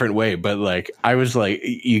completely different way. But like, I was like,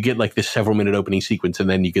 you get like this several minute opening sequence and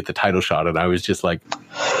then you get the title shot. And I was just like,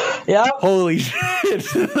 holy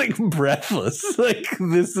shit, like breathless. Like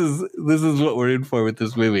this is what we're in for with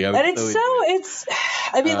this movie. It's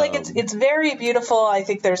very beautiful. I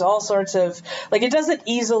think there's all sorts of, like, it doesn't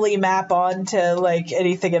easily map on to like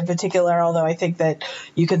anything in particular, although I think that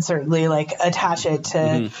you can certainly like attach it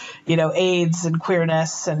to, AIDS and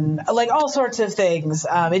queerness and like all sorts of things.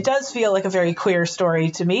 It does feel like a very queer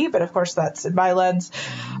story to me, but of course that's in my lens.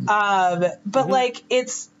 But like,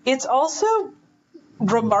 it's also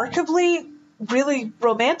remarkably really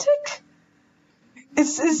romantic.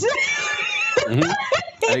 It's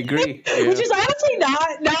I agree. Yeah. Which is honestly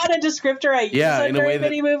not a descriptor I use on very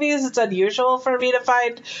many movies. It's unusual for me to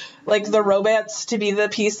find like the romance to be the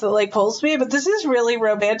piece that like pulls me, but this is really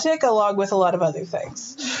romantic along with a lot of other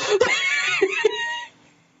things.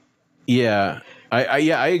 Yeah. I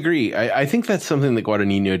agree. I think that's something that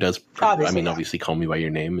Guadagnino does. Obviously Call Me by Your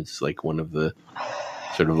Name. It's like one of the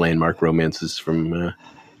sort of landmark romances from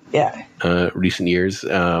recent years.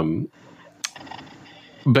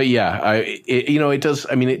 But yeah, it does.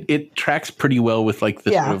 I mean, it tracks pretty well with like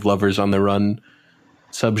the sort of Lovers on the Run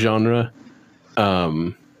subgenre.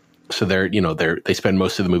 So they spend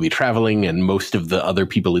most of the movie traveling, and most of the other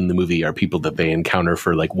people in the movie are people that they encounter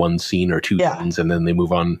for like one scene or two scenes, and then they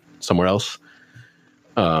move on somewhere else.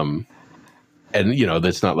 And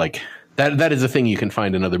that's not like that is a thing you can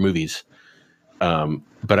find in other movies.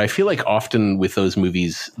 But I feel like often with those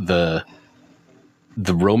movies, the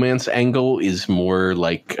romance angle is more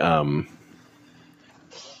like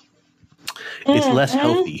it's less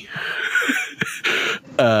healthy.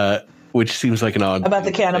 Which seems like an odd about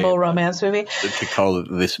the cannibal romance movie to call it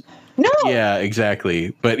this. No, yeah,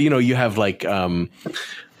 exactly. But you have like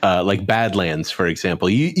Badlands, for example.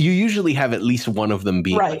 You usually have at least one of them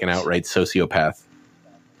being like an outright sociopath.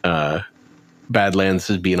 Badlands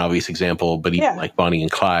would be an obvious example, but even like Bonnie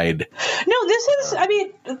and Clyde. No, this is, I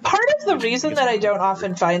mean, part of the reason that I don't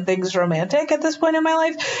often find things romantic at this point in my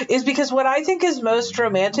life is because what I think is most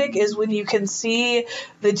romantic is when you can see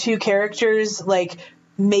the two characters like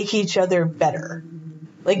make each other better.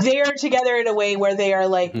 Like they are together in a way where they are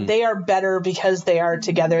like they are better because they are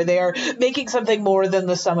together. They are making something more than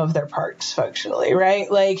the sum of their parts functionally,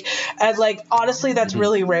 right? Like, and like honestly, that's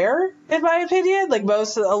really rare in my opinion. Like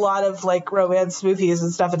a lot of like romance movies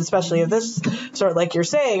and stuff, and especially of this sort, like you're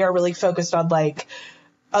saying, are really focused on like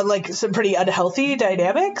some pretty unhealthy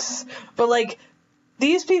dynamics. But like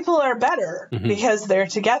these people are better because they're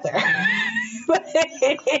together.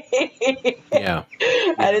 Yeah,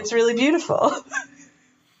 and it's really beautiful.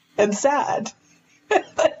 And sad.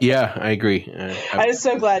 Yeah, I agree. I'm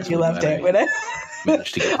so glad you loved it.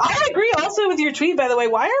 I agree also with your tweet, by the way.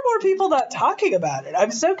 Why are more people not talking about it?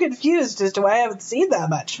 I'm so confused as to why I haven't seen that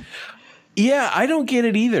much. Yeah, I don't get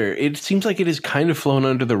it either. It seems like it has kind of flown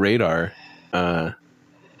under the radar.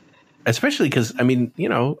 Especially because, I mean,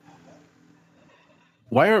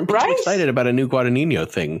 why aren't people excited about a new Guadagnino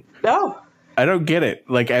thing? No. I don't get it.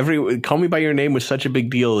 Like Call Me by Your Name was such a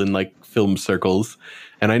big deal in like film circles,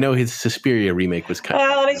 and I know his Suspiria remake was kind.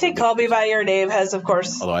 Well, and I think Call Me by Your Name has, of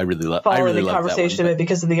course, although I really love the conversation of it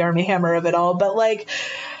because of the Armie Hammer of it all. But like,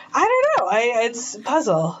 I don't know. It's a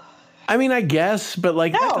puzzle. I mean, I guess, but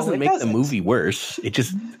like that doesn't make the movie worse. It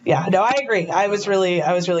just no, I agree. I was really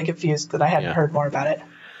confused that I hadn't heard more about it.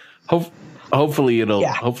 Hopefully it'll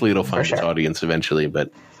find its audience eventually,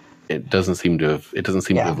 but. It doesn't seem to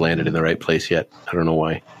have landed in the right place yet. I don't know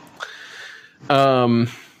why. And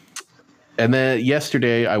then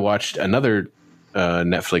yesterday I watched another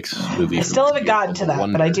Netflix movie. I still haven't gotten to that,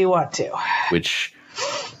 Wonder, but I do want to. Which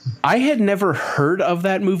I had never heard of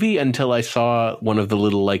that movie until I saw one of the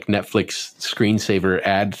little like Netflix screensaver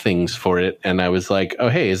ad things for it, and I was like, "Oh,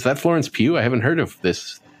 hey, is that Florence Pugh? I haven't heard of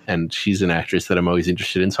this." And she's an actress that I'm always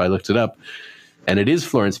interested in, so I looked it up. And it is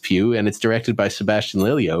Florence Pugh, and it's directed by Sebastian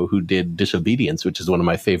Lelio, who did Disobedience, which is one of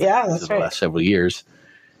my favorite movies of the last several years.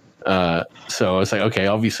 So I was like, okay,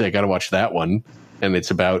 obviously I got to watch that one. And it's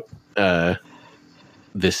about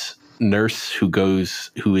this nurse who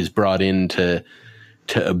is brought in to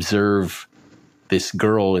observe this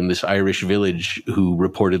girl in this Irish village who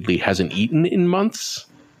reportedly hasn't eaten in months,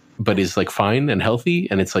 but is like fine and healthy.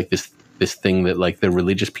 And it's like this thing that like the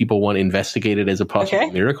religious people want investigated as a possible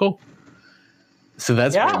miracle. So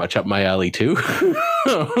that's very much up my alley too.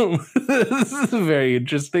 This is very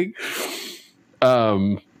interesting.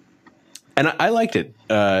 And I liked it.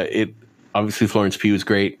 It obviously Florence Pugh is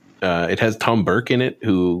great. It has Tom Burke in it,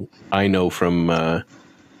 who I know from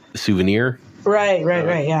Souvenir. Right,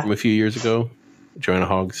 yeah. From a few years ago. Joanna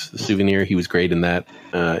Hogg's Souvenir. He was great in that.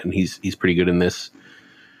 And he's pretty good in this.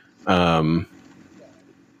 Yeah,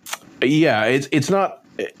 it's not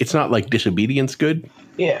like Disobedience good.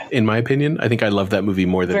 Yeah, in my opinion, I think I love that movie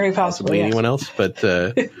more than possibly anyone else. But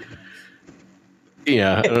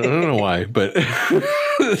yeah, I don't know why, but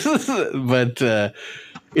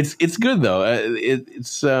it's good though.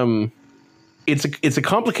 It's a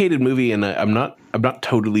complicated movie, and I'm not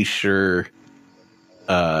totally sure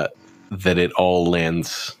that it all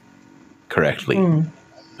lands correctly.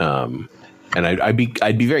 And I'd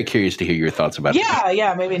be very curious to hear your thoughts about it.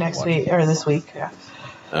 Yeah, maybe next week or this week. Yeah.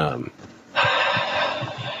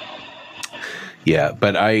 Yeah,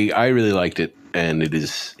 but I really liked it, and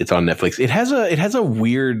it's on Netflix. It has a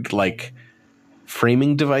weird like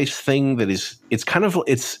framing device thing that is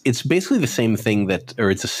it's basically the same thing or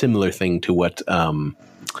it's a similar thing to what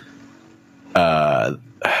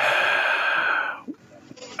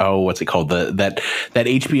what's it called, that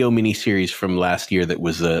HBO miniseries from last year that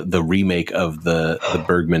was the remake of the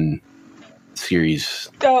Bergman series.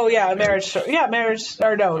 Oh yeah, Marriage. Yeah, Marriage.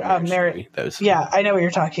 Or no, Marriage. Yeah, I know what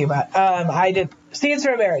you're talking about. I did Scenes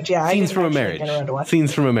from a Marriage. Yeah, Scenes from a Marriage.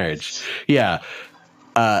 Scenes from a Marriage. Yeah,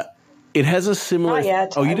 it has a similar. Not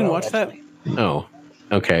yet. Oh, you didn't watch that? Oh,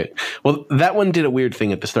 Okay. Well, that one did a weird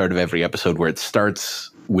thing at the start of every episode where it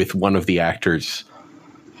starts with one of the actors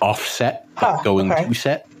off set, going to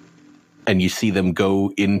set, and you see them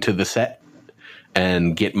go into the set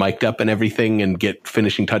and get mic'd up and everything and get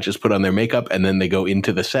finishing touches put on their makeup, and then they go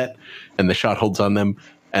into the set and the shot holds on them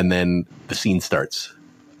and then the scene starts.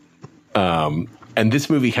 And this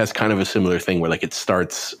movie has kind of a similar thing where like it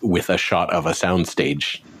starts with a shot of a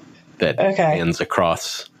soundstage that pans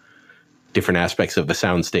across different aspects of the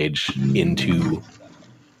soundstage into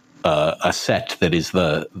a set that is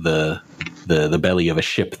the belly of a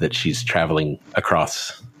ship that she's traveling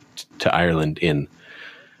across to Ireland in.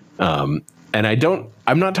 And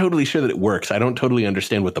I'm not totally sure that it works. I don't totally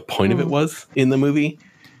understand what the point of it was in the movie.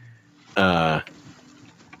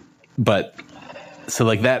 But so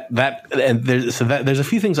like that, and there's a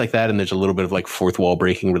few things like that. And there's a little bit of like fourth wall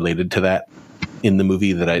breaking related to that in the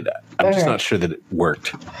movie that I'm just not sure that it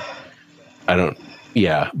worked. But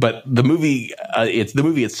the movie, the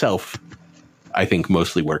movie itself, I think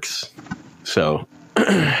mostly works. So,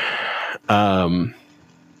 and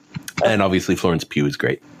obviously Florence Pugh is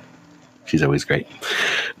great. She's always great.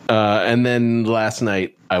 And then last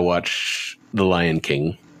night I watched The Lion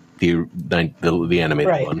King, the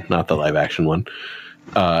animated one, not the live action one,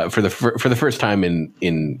 for the first time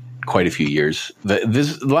in quite a few years.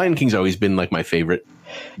 The Lion King's always been like my favorite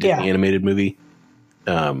Disney animated movie.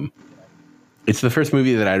 It's the first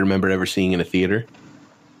movie that I remember ever seeing in a theater.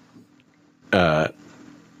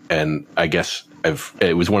 And I guess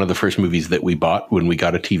it was one of the first movies that we bought when we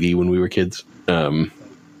got a TV when we were kids. And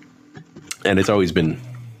it's always been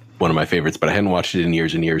one of my favorites, but I hadn't watched it in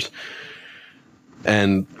years and years,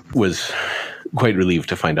 and was quite relieved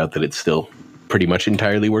to find out that it still pretty much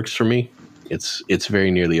entirely works for me. It's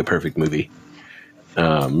very nearly a perfect movie.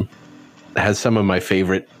 It has some of my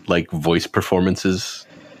favorite like voice performances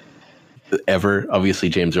ever. Obviously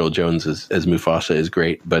James Earl Jones as Mufasa is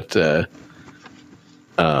great, but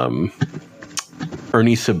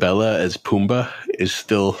Ernie Sabella as Pumbaa is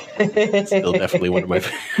still definitely one of my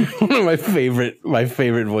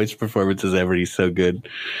favorite voice performances ever. He's so good.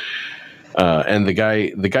 And the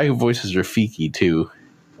guy who voices Rafiki too,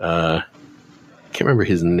 can't remember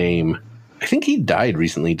his name. I think he died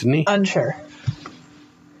recently, didn't he? Unsure.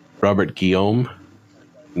 Robert Guillaume.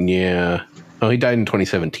 Yeah. Oh, he died in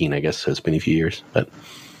 2017, I guess, so it's been a few years. But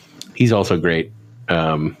he's also great.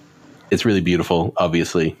 It's really beautiful,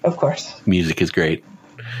 obviously. Of course. Music is great.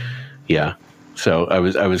 Yeah. So I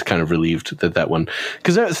was kind of relieved that one,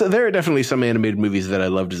 because there are definitely some animated movies that I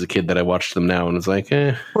loved as a kid that I watched them now and was like,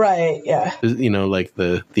 right, yeah, like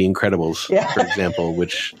the Incredibles, for example,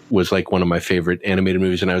 which was like one of my favorite animated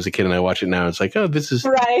movies when I was a kid, and I watch it now, and it's like, oh, this is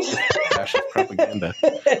right, fascist propaganda.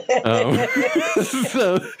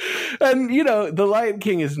 So, and The Lion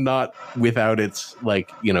King is not without its like,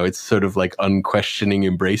 it's sort of like unquestioning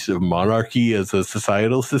embrace of monarchy as a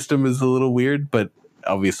societal system is a little weird, but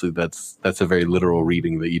obviously that's a very literal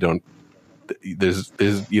reading that you don't have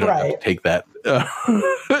to take that.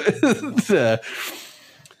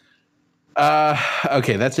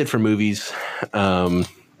 Okay, that's it for movies.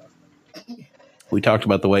 We talked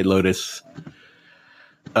about The White Lotus.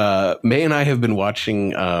 May and I have been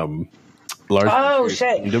watching Lars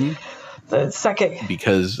Kingdom, the second,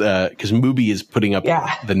 because Mubi is putting up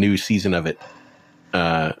the new season of it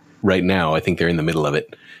right now. I think they're in the middle of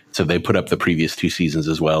it. So they put up the previous 2 seasons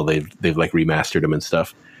as well. They've like remastered them and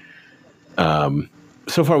stuff.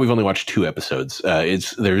 So far, we've only watched 2 episodes.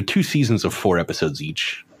 There are 2 seasons of 4 episodes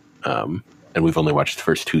each, and we've only watched the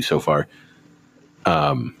first 2 so far.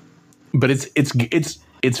 But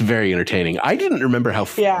it's very entertaining. I didn't remember how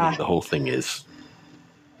funny the whole thing is.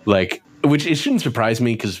 Like, which it shouldn't surprise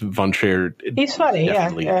me because Von Trier, he's funny,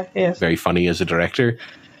 very funny as a director.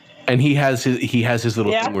 And he has his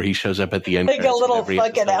little thing where he shows up at the end, like a little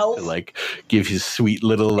fucking elf, to like give his sweet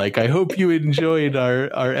little like, I hope you enjoyed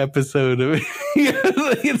our episode.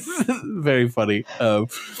 It's very funny,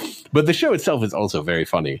 but the show itself is also very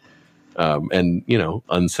funny, and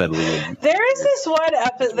unsettling. There is this one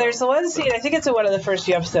episode. There's the one scene. I think it's in one of the first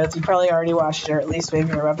few episodes. You probably already watched it, or at least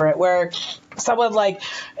maybe remember it, where someone like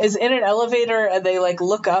is in an elevator and they like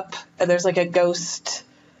look up and there's like a ghost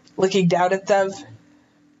looking down at them.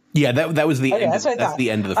 Yeah, that was the end. That's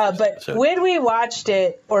the end of the first episode. When we watched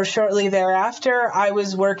it, or shortly thereafter, I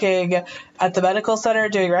was working at the medical center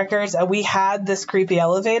doing records, and we had this creepy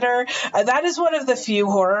elevator. And that is one of the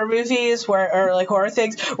few horror movies or like horror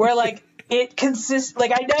things where like it consists.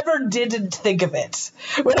 Like I never didn't think of it.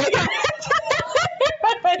 When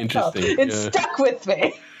Interesting. It stuck with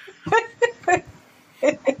me.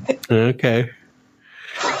 Okay.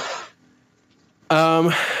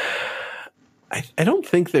 I don't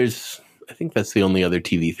think there's. I think that's the only other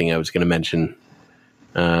TV thing I was going to mention.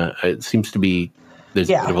 It seems to be there's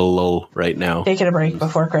a bit of a lull right now. Taking a break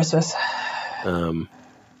before Christmas.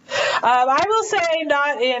 I will say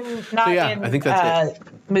not in I think that's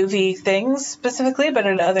movie things specifically, but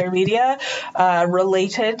in other media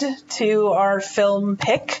related to our film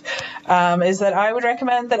pick, is that I would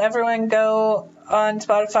recommend that everyone go on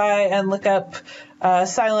Spotify and look up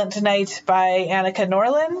Silent Night by Annika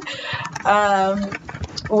Norlin,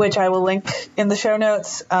 which I will link in the show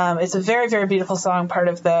notes. It's a very, very beautiful song, part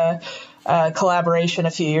of the collaboration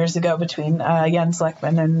a few years ago between Jens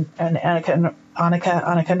Lekman and Annika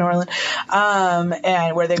Norlin,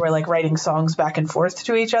 and where they were like writing songs back and forth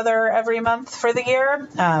to each other every month for the year,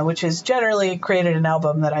 which has generally created an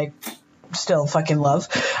album that I still fucking love.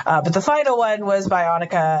 But the final one was by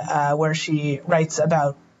Annika, where she writes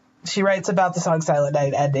about the song Silent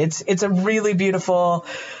Night, and it's a really beautiful.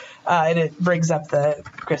 And it brings up the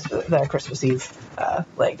Christmas Eve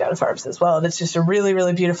laying down of harps as well. And it's just a really,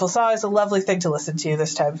 really beautiful song. It's a lovely thing to listen to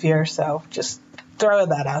this time of year. So just throwing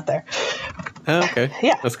that out there. Oh, okay.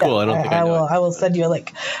 Yeah. That's cool. I don't think I know I will send you a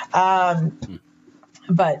link.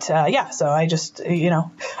 But so I just,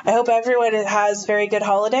 I hope everyone has very good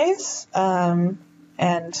holidays. And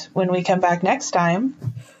when we come back next time,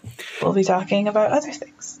 we'll be talking about other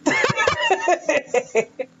things.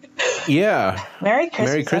 Yeah. Merry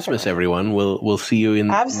Christmas, everyone. We'll see you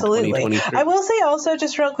in absolutely. 2023. I will say also,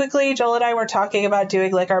 just real quickly, Joel and I were talking about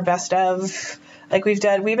doing like our best of, like we've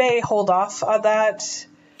done. We may hold off on that.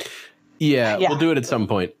 Yeah. We'll do it at some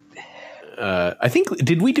point. I think,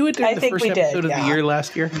 did we do it during the first episode of the year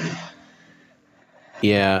last year?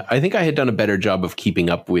 Yeah, I think I had done a better job of keeping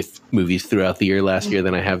up with movies throughout the year last year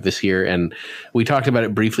than I have this year. And we talked about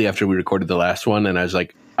it briefly after we recorded the last one. And I was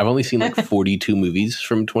like, I've only seen like 42 movies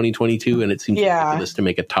from 2022. And it seems ridiculous to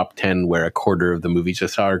make a top 10 where a quarter of the movies I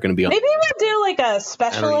saw are going to be on. Maybe we'll do like a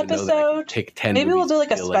special episode. Take 10 Maybe we'll do like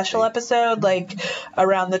a special episode like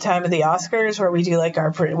around the time of the Oscars where we do like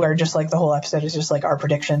where just like the whole episode is just like our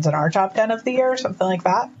predictions and our top 10 of the year or something like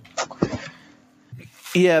that.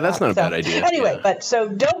 Yeah, that's not a bad idea. Anyway, but so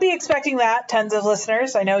don't be expecting that, tons of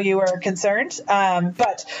listeners. I know you are concerned,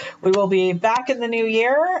 but we will be back in the new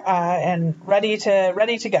year and ready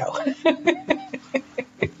to go.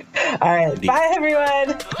 All right, bye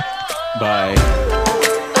everyone. Bye.